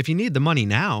 If you need the money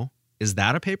now, is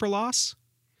that a paper loss?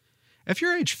 If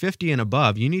you're age 50 and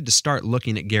above, you need to start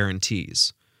looking at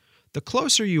guarantees. The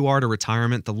closer you are to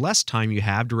retirement, the less time you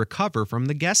have to recover from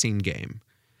the guessing game.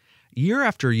 Year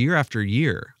after year after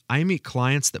year, I meet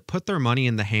clients that put their money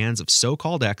in the hands of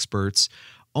so-called experts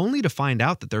only to find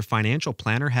out that their financial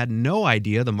planner had no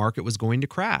idea the market was going to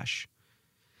crash.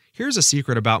 Here's a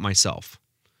secret about myself.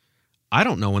 I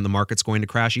don't know when the market's going to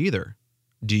crash either.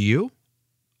 Do you?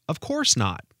 Of course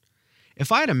not.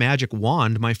 If I had a magic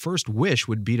wand, my first wish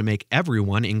would be to make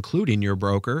everyone, including your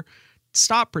broker,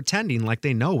 stop pretending like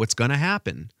they know what's going to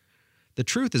happen. The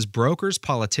truth is, brokers,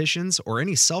 politicians, or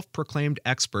any self-proclaimed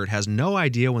expert has no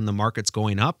idea when the market's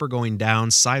going up or going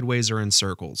down, sideways or in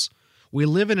circles. We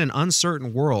live in an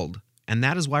uncertain world, and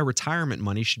that is why retirement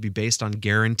money should be based on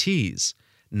guarantees,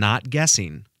 not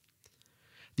guessing.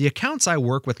 The accounts I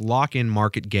work with lock in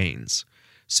market gains,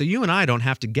 so you and I don't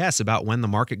have to guess about when the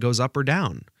market goes up or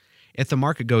down. If the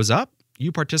market goes up,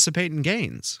 you participate in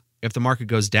gains. If the market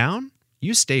goes down,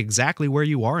 you stay exactly where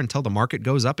you are until the market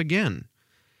goes up again.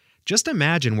 Just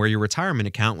imagine where your retirement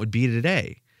account would be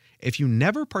today if you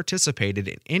never participated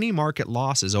in any market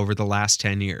losses over the last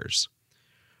 10 years.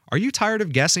 Are you tired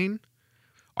of guessing?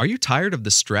 Are you tired of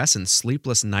the stress and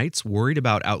sleepless nights worried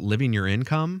about outliving your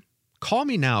income? Call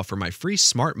me now for my free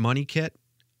Smart Money Kit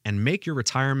and make your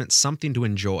retirement something to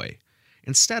enjoy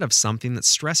instead of something that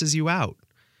stresses you out.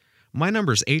 My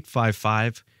number is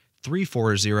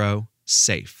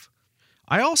 855-340-SAFE.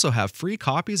 I also have free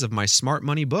copies of my Smart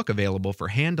Money book available for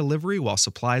hand delivery while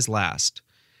supplies last.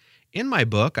 In my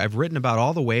book, I've written about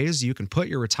all the ways you can put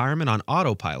your retirement on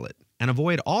autopilot and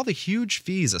avoid all the huge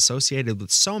fees associated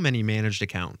with so many managed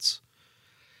accounts.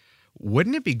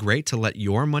 Wouldn't it be great to let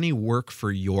your money work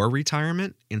for your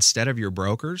retirement instead of your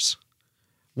broker's?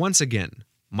 Once again,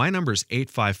 my number is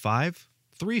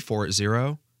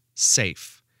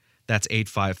 855-340-SAFE. That's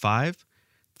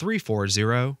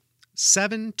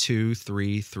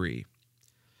 855-340-7233.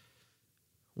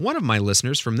 One of my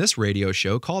listeners from this radio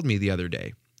show called me the other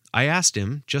day. I asked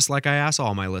him, just like I ask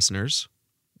all my listeners,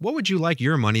 what would you like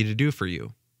your money to do for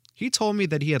you? He told me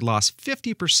that he had lost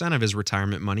 50% of his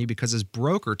retirement money because his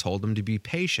broker told him to be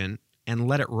patient and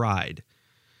let it ride.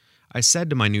 I said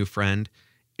to my new friend,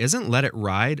 isn't let it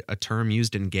ride a term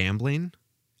used in gambling?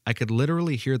 I could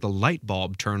literally hear the light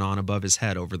bulb turn on above his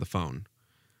head over the phone.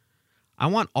 I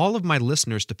want all of my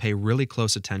listeners to pay really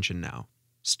close attention now.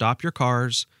 Stop your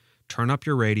cars, turn up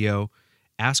your radio,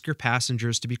 ask your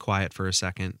passengers to be quiet for a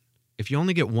second. If you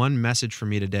only get one message from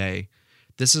me today,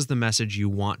 this is the message you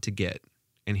want to get,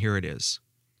 and here it is.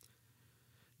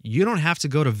 You don't have to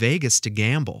go to Vegas to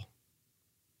gamble.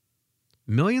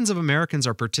 Millions of Americans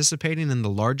are participating in the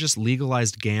largest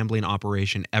legalized gambling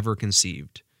operation ever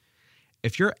conceived.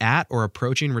 If you're at or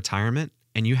approaching retirement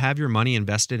and you have your money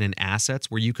invested in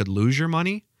assets where you could lose your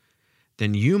money,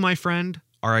 then you, my friend,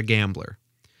 are a gambler.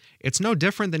 It's no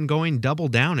different than going double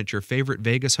down at your favorite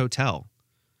Vegas hotel.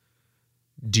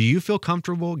 Do you feel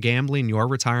comfortable gambling your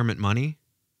retirement money?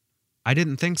 I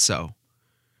didn't think so.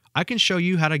 I can show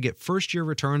you how to get first-year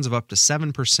returns of up to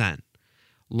 7%,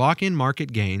 lock in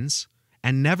market gains,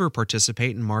 and never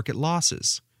participate in market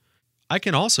losses. I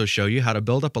can also show you how to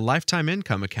build up a lifetime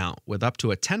income account with up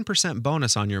to a 10%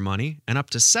 bonus on your money and up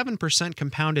to 7%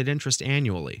 compounded interest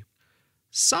annually.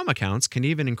 Some accounts can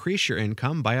even increase your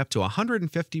income by up to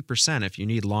 150% if you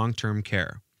need long-term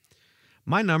care.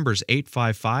 My number is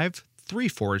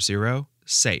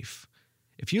 855-340-SAFE.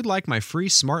 If you'd like my free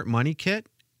Smart Money Kit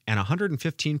and a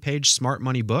 115-page Smart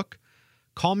Money book,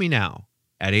 call me now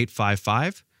at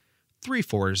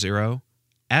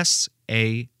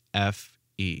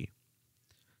 855-340-SAFE.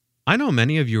 I know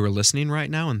many of you are listening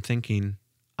right now and thinking,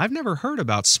 I've never heard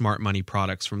about smart money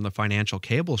products from the financial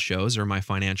cable shows or my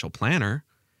financial planner.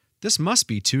 This must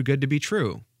be too good to be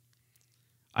true.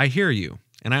 I hear you,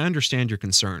 and I understand your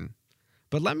concern.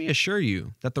 But let me assure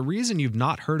you that the reason you've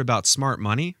not heard about smart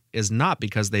money is not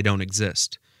because they don't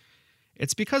exist.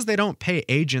 It's because they don't pay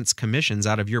agents commissions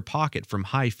out of your pocket from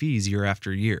high fees year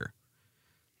after year.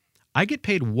 I get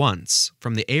paid once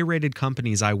from the A-rated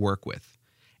companies I work with,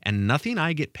 and nothing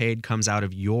I get paid comes out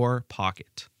of your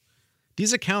pocket.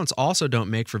 These accounts also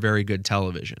don't make for very good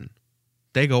television.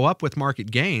 They go up with market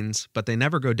gains, but they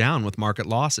never go down with market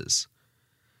losses.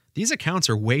 These accounts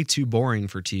are way too boring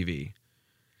for TV.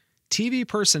 TV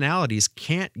personalities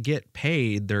can't get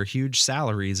paid their huge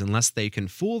salaries unless they can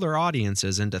fool their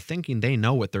audiences into thinking they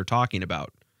know what they're talking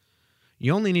about.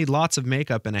 You only need lots of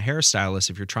makeup and a hairstylist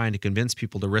if you're trying to convince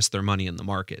people to risk their money in the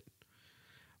market.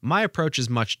 My approach is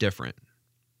much different.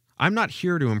 I'm not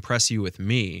here to impress you with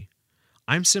me.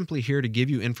 I'm simply here to give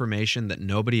you information that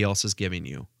nobody else is giving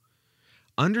you.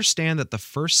 understand that the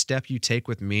first step you take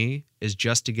with me is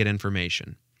just to get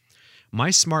information. My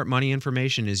smart money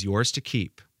information is yours to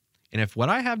keep. And if what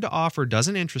I have to offer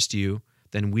doesn't interest you,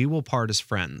 then we will part as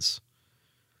friends.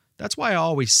 That's why I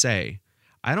always say,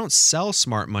 I don't sell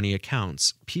smart money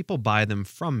accounts. People buy them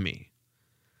from me.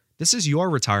 This is your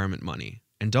retirement money,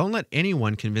 and don't let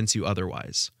anyone convince you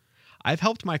otherwise. I've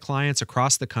helped my clients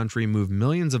across the country move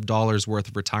millions of dollars worth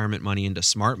of retirement money into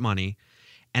smart money,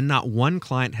 and not one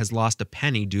client has lost a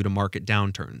penny due to market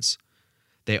downturns.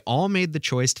 They all made the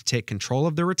choice to take control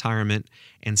of their retirement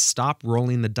and stop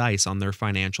rolling the dice on their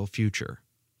financial future.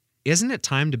 Isn't it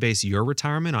time to base your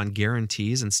retirement on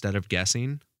guarantees instead of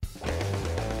guessing?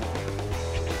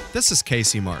 This is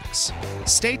Casey Marks.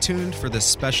 Stay tuned for this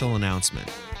special announcement,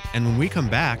 and when we come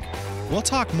back, we'll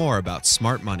talk more about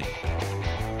smart money.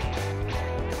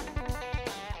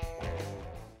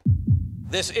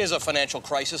 This is a financial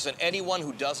crisis, and anyone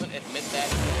who doesn't admit that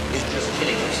is just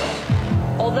kidding himself.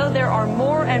 Although there are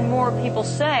more and more people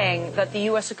saying that the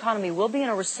U.S. economy will be in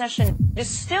a recession, it is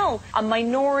still a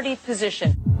minority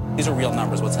position. These are real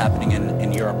numbers, what's happening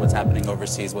in Europe, what's happening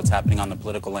overseas, what's happening on the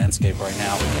political landscape right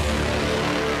now.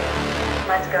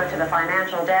 Let's go to the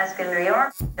financial desk in New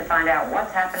York to find out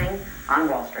what's happening on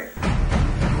Wall Street.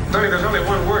 Sonny, there's only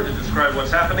one word to describe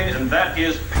what's happening, and that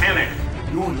is panic.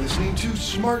 You're listening to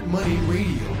Smart Money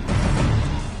Radio.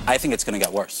 I think it's going to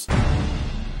get worse.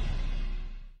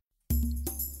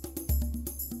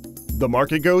 The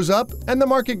market goes up and the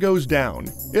market goes down.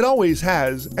 It always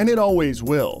has and it always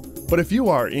will. But if you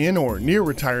are in or near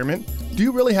retirement, do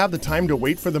you really have the time to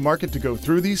wait for the market to go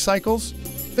through these cycles?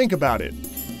 Think about it.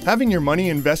 Having your money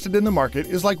invested in the market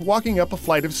is like walking up a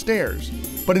flight of stairs.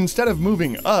 But instead of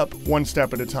moving up one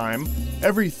step at a time,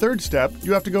 every third step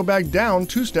you have to go back down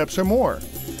 2 steps or more.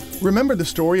 Remember the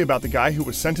story about the guy who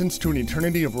was sentenced to an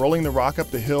eternity of rolling the rock up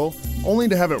the hill, only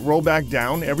to have it roll back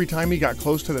down every time he got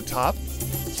close to the top?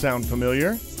 Sound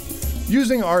familiar?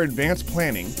 Using our advanced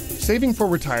planning, saving for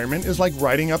retirement is like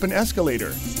riding up an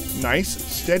escalator. Nice,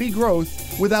 steady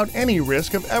growth without any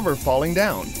risk of ever falling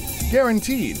down.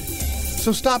 Guaranteed.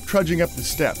 So stop trudging up the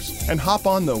steps and hop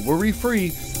on the worry-free,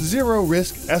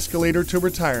 zero-risk escalator to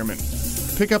retirement.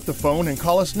 Pick up the phone and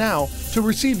call us now to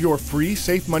receive your free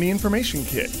Safe Money Information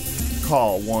Kit.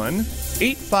 Call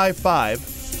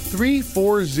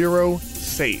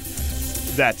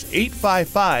 1-855-340-SAFE. That's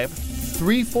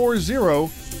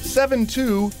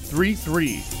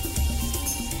 855-340-7233.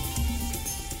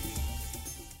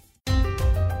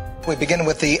 We begin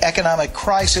with the economic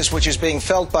crisis, which is being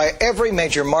felt by every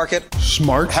major market.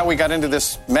 Smart. How we got into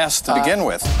this mess to begin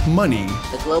with. Money.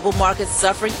 The global market's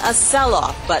suffering a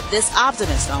sell-off, but this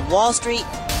optimist on Wall Street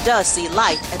does see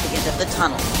light at the end of the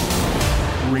tunnel.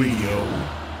 Radio.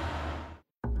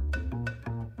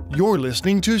 You're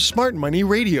listening to Smart Money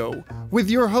Radio with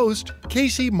your host,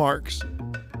 Casey Marks.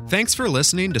 Thanks for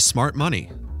listening to Smart Money.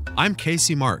 I'm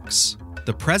Casey Marks,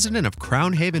 the president of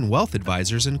Crown Haven Wealth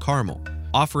Advisors in Carmel,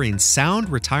 offering sound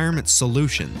retirement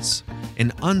solutions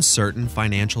in uncertain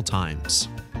financial times.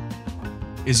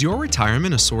 Is your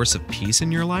retirement a source of peace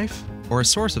in your life or a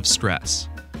source of stress?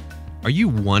 Are you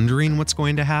wondering what's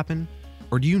going to happen,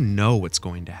 or do you know what's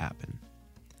going to happen?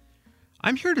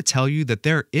 I'm here to tell you that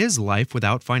there is life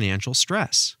without financial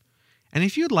stress. And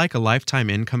if you'd like a lifetime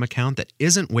income account that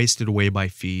isn't wasted away by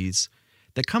fees,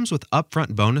 that comes with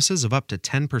upfront bonuses of up to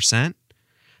 10%,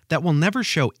 that will never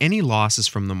show any losses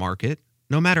from the market,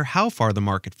 no matter how far the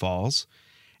market falls,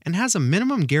 and has a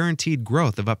minimum guaranteed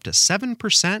growth of up to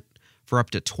 7% for up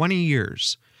to 20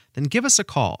 years, then give us a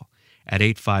call at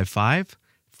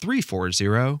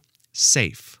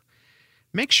 855-340-SAFE.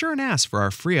 Make sure and ask for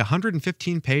our free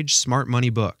 115-page Smart Money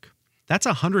book. That's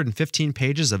 115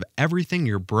 pages of everything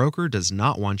your broker does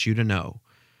not want you to know.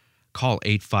 Call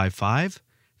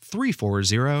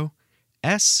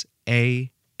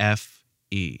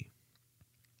 855-340-SAFE.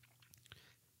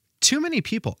 Too many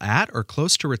people at or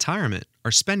close to retirement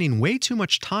are spending way too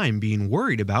much time being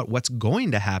worried about what's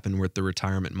going to happen with the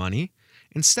retirement money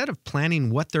instead of planning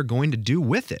what they're going to do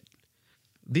with it.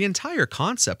 The entire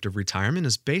concept of retirement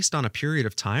is based on a period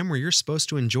of time where you're supposed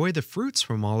to enjoy the fruits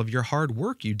from all of your hard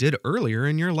work you did earlier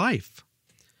in your life.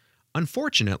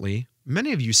 Unfortunately,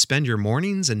 many of you spend your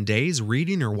mornings and days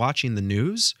reading or watching the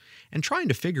news and trying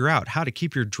to figure out how to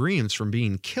keep your dreams from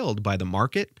being killed by the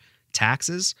market,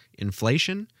 taxes,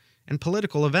 inflation, and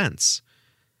political events.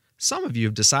 Some of you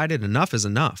have decided enough is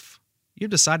enough.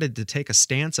 You've decided to take a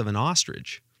stance of an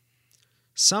ostrich.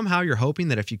 Somehow you're hoping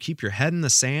that if you keep your head in the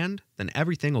sand, then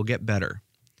everything will get better.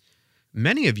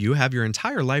 Many of you have your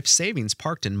entire life savings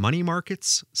parked in money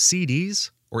markets, CDs,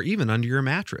 or even under your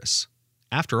mattress.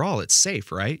 After all, it's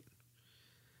safe, right?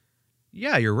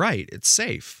 Yeah, you're right, it's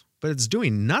safe, but it's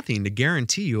doing nothing to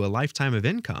guarantee you a lifetime of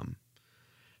income.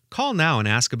 Call now and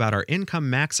ask about our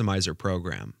Income Maximizer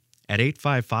program at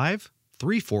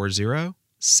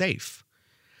 855-340-SAFE.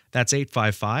 That's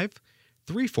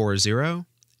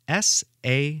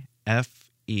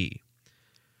 855-340-SAFE.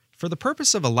 For the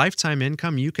purpose of a lifetime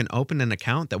income, you can open an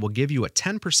account that will give you a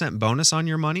 10% bonus on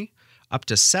your money, up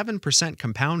to 7%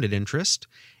 compounded interest,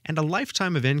 and a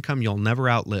lifetime of income you'll never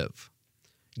outlive.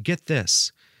 Get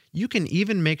this, you can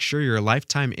even make sure your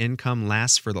lifetime income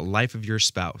lasts for the life of your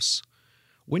spouse.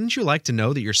 Wouldn't you like to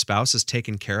know that your spouse is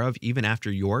taken care of even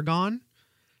after you're gone?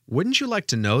 Wouldn't you like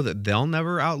to know that they'll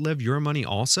never outlive your money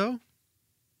also?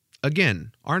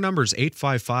 Again, our number is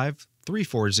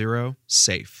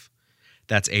 855-340-SAFE.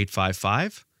 That's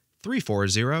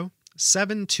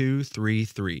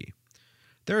 855-340-7233.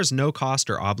 There is no cost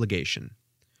or obligation.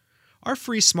 Our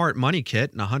free Smart Money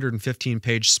Kit and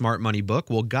 115-page Smart Money book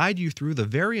will guide you through the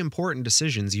very important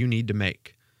decisions you need to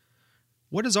make.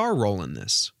 What is our role in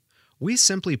this? We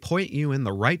simply point you in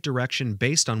the right direction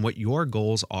based on what your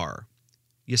goals are.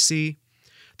 You see,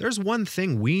 there's one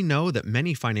thing we know that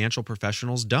many financial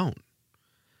professionals don't.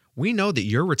 We know that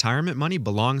your retirement money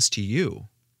belongs to you,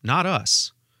 not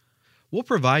us. We'll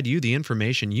provide you the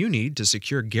information you need to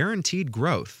secure guaranteed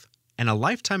growth and a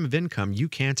lifetime of income you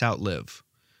can't outlive.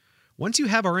 Once you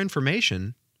have our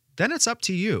information, then it's up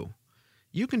to you.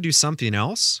 You can do something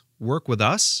else, work with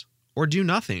us, or do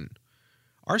nothing.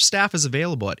 Our staff is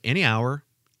available at any hour,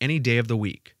 any day of the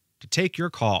week to take your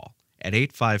call at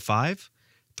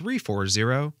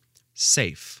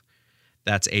 855-340-SAFE.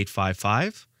 That's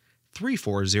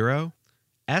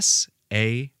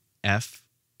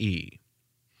 855-340-SAFE.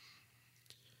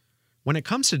 When it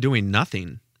comes to doing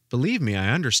nothing, believe me, I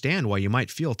understand why you might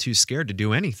feel too scared to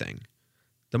do anything.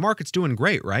 The market's doing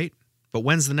great, right? But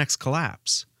when's the next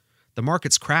collapse? The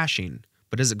market's crashing,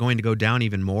 but is it going to go down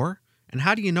even more? And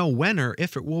how do you know when or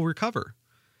if it will recover?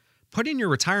 Putting your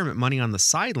retirement money on the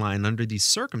sideline under these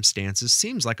circumstances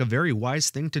seems like a very wise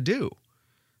thing to do.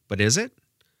 But is it?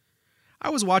 I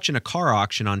was watching a car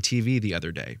auction on TV the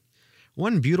other day.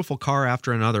 One beautiful car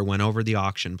after another went over the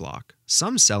auction block,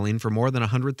 some selling for more than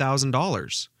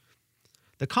 $100,000.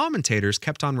 The commentators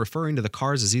kept on referring to the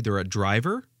cars as either a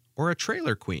driver or a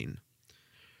trailer queen.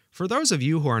 For those of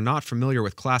you who are not familiar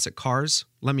with classic cars,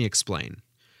 let me explain.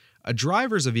 A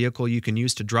driver is a vehicle you can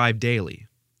use to drive daily,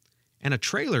 and a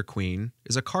trailer queen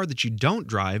is a car that you don't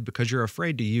drive because you're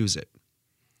afraid to use it.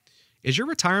 Is your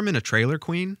retirement a trailer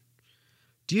queen?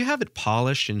 Do you have it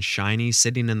polished and shiny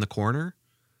sitting in the corner?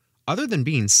 Other than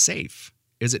being safe,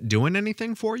 is it doing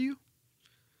anything for you?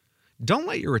 Don't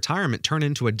let your retirement turn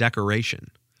into a decoration.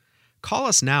 Call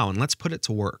us now and let's put it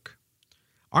to work.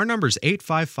 Our number is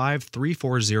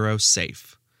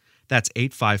 855-340-SAFE. That's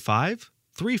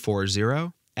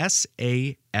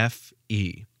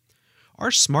 855-340-SAFE.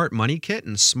 Our Smart Money Kit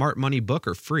and Smart Money book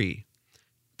are free.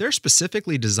 They're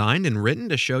specifically designed and written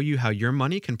to show you how your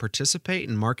money can participate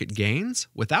in market gains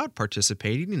without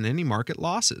participating in any market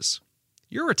losses.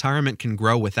 Your retirement can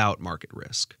grow without market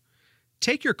risk.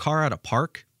 Take your car out of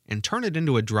park and turn it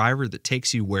into a driver that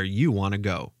takes you where you want to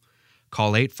go.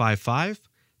 Call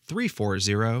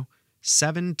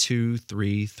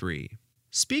 855-340-7233.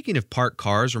 Speaking of parked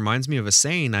cars reminds me of a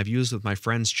saying I've used with my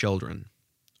friends' children.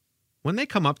 When they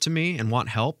come up to me and want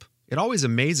help, it always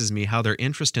amazes me how their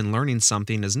interest in learning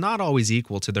something is not always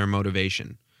equal to their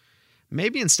motivation.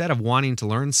 Maybe instead of wanting to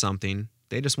learn something,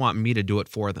 they just want me to do it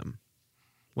for them.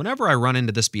 Whenever I run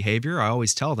into this behavior, I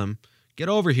always tell them, "Get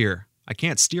over here. I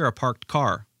can't steer a parked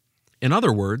car." In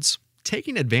other words,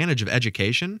 taking advantage of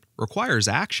education requires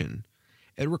action.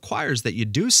 It requires that you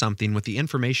do something with the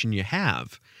information you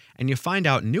have, and you find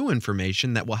out new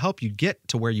information that will help you get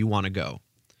to where you want to go.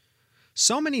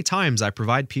 So many times I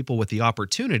provide people with the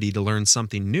opportunity to learn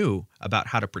something new about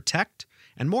how to protect,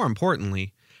 and more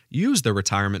importantly, use their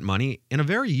retirement money in a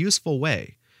very useful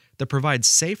way that provides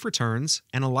safe returns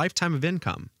and a lifetime of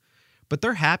income, but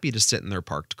they're happy to sit in their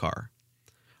parked car.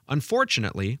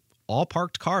 Unfortunately, all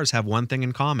parked cars have one thing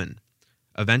in common.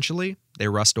 Eventually, they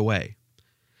rust away.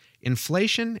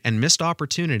 Inflation and missed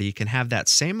opportunity can have that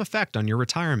same effect on your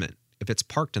retirement if it's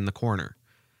parked in the corner.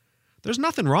 There's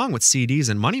nothing wrong with CDs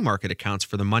and money market accounts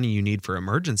for the money you need for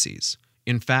emergencies.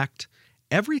 In fact,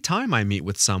 every time I meet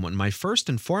with someone, my first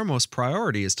and foremost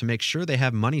priority is to make sure they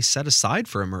have money set aside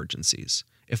for emergencies.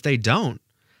 If they don't,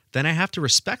 then I have to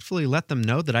respectfully let them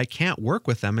know that I can't work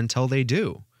with them until they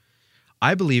do.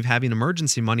 I believe having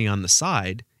emergency money on the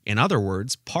side, in other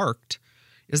words, parked,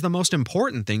 is the most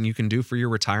important thing you can do for your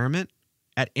retirement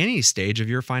at any stage of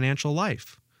your financial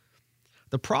life.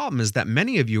 The problem is that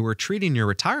many of you are treating your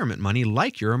retirement money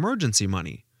like your emergency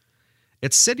money.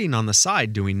 It's sitting on the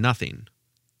side doing nothing.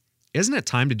 Isn't it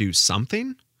time to do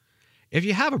something? If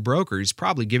you have a broker, he's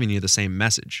probably giving you the same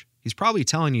message. He's probably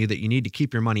telling you that you need to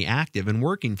keep your money active and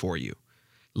working for you.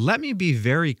 Let me be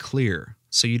very clear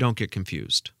so you don't get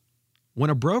confused. When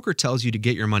a broker tells you to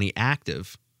get your money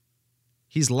active,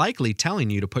 he's likely telling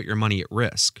you to put your money at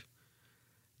risk.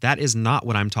 That is not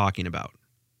what I'm talking about.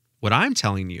 What I'm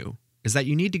telling you is that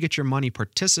you need to get your money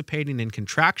participating in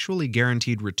contractually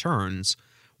guaranteed returns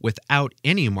without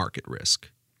any market risk.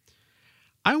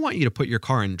 I want you to put your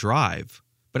car in drive,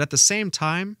 but at the same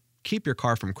time, keep your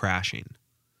car from crashing.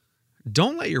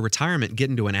 Don't let your retirement get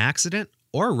into an accident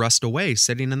or rust away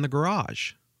sitting in the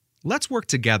garage. Let's work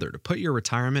together to put your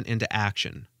retirement into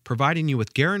action, providing you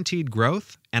with guaranteed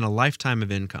growth and a lifetime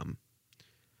of income.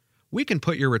 We can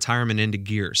put your retirement into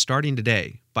gear starting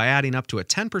today by adding up to a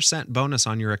 10% bonus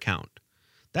on your account.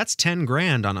 That's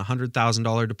 $10,000 on a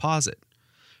 $100,000 deposit.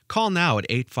 Call now at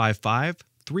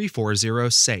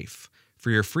 855-340-SAFE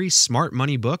for your free Smart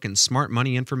Money book and Smart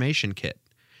Money information kit.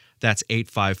 That's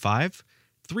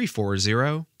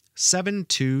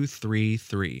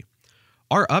 855-340-7233.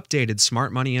 Our updated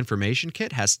Smart Money information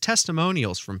kit has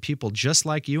testimonials from people just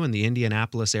like you in the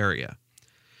Indianapolis area.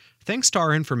 Thanks to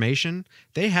our information,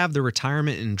 they have their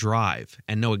retirement in drive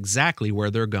and know exactly where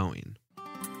they're going.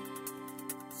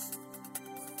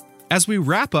 As we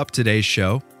wrap up today's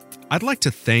show, I'd like to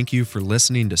thank you for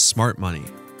listening to Smart Money.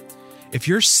 If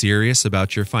you're serious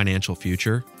about your financial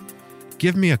future,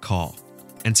 give me a call,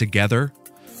 and together,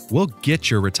 we'll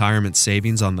get your retirement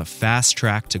savings on the fast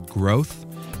track to growth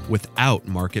without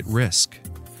market risk.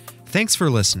 Thanks for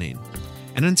listening,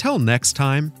 and until next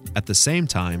time, at the same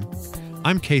time,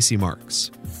 I'm Casey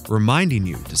Marks, reminding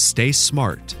you to stay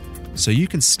smart so you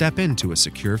can step into a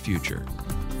secure future.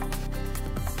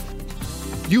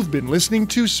 You've been listening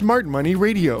to Smart Money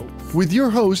Radio with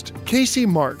your host, Casey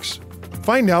Marks.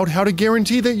 Find out how to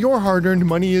guarantee that your hard-earned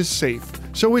money is safe,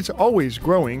 so it's always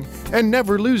growing and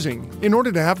never losing in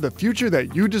order to have the future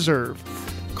that you deserve.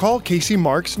 Call Casey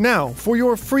Marks now for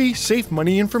your free Safe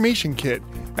Money Information Kit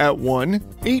at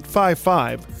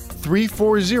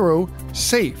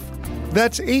 1-855-340-SAFE.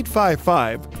 That's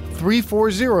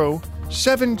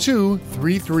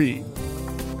 855-340-7233.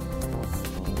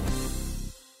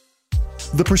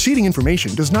 The preceding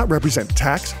information does not represent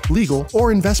tax, legal,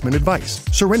 or investment advice.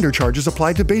 Surrender charges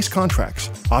apply to base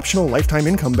contracts. Optional lifetime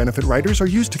income benefit riders are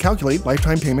used to calculate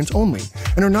lifetime payments only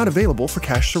and are not available for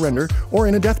cash surrender or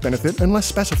in a death benefit unless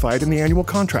specified in the annual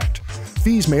contract.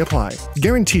 Fees may apply.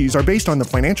 Guarantees are based on the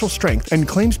financial strength and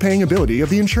claims-paying ability of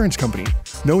the insurance company.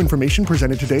 No information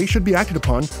presented today should be acted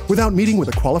upon without meeting with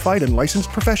a qualified and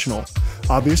licensed professional.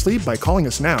 Obviously, by calling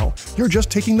us now, you're just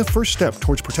taking the first step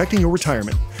towards protecting your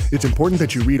retirement. It's important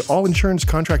that you read all insurance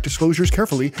contract disclosures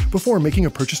carefully before making a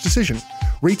purchase decision.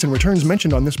 Rates and returns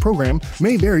mentioned on this program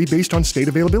may vary based on state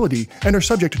availability and are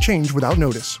subject to change without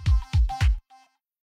notice.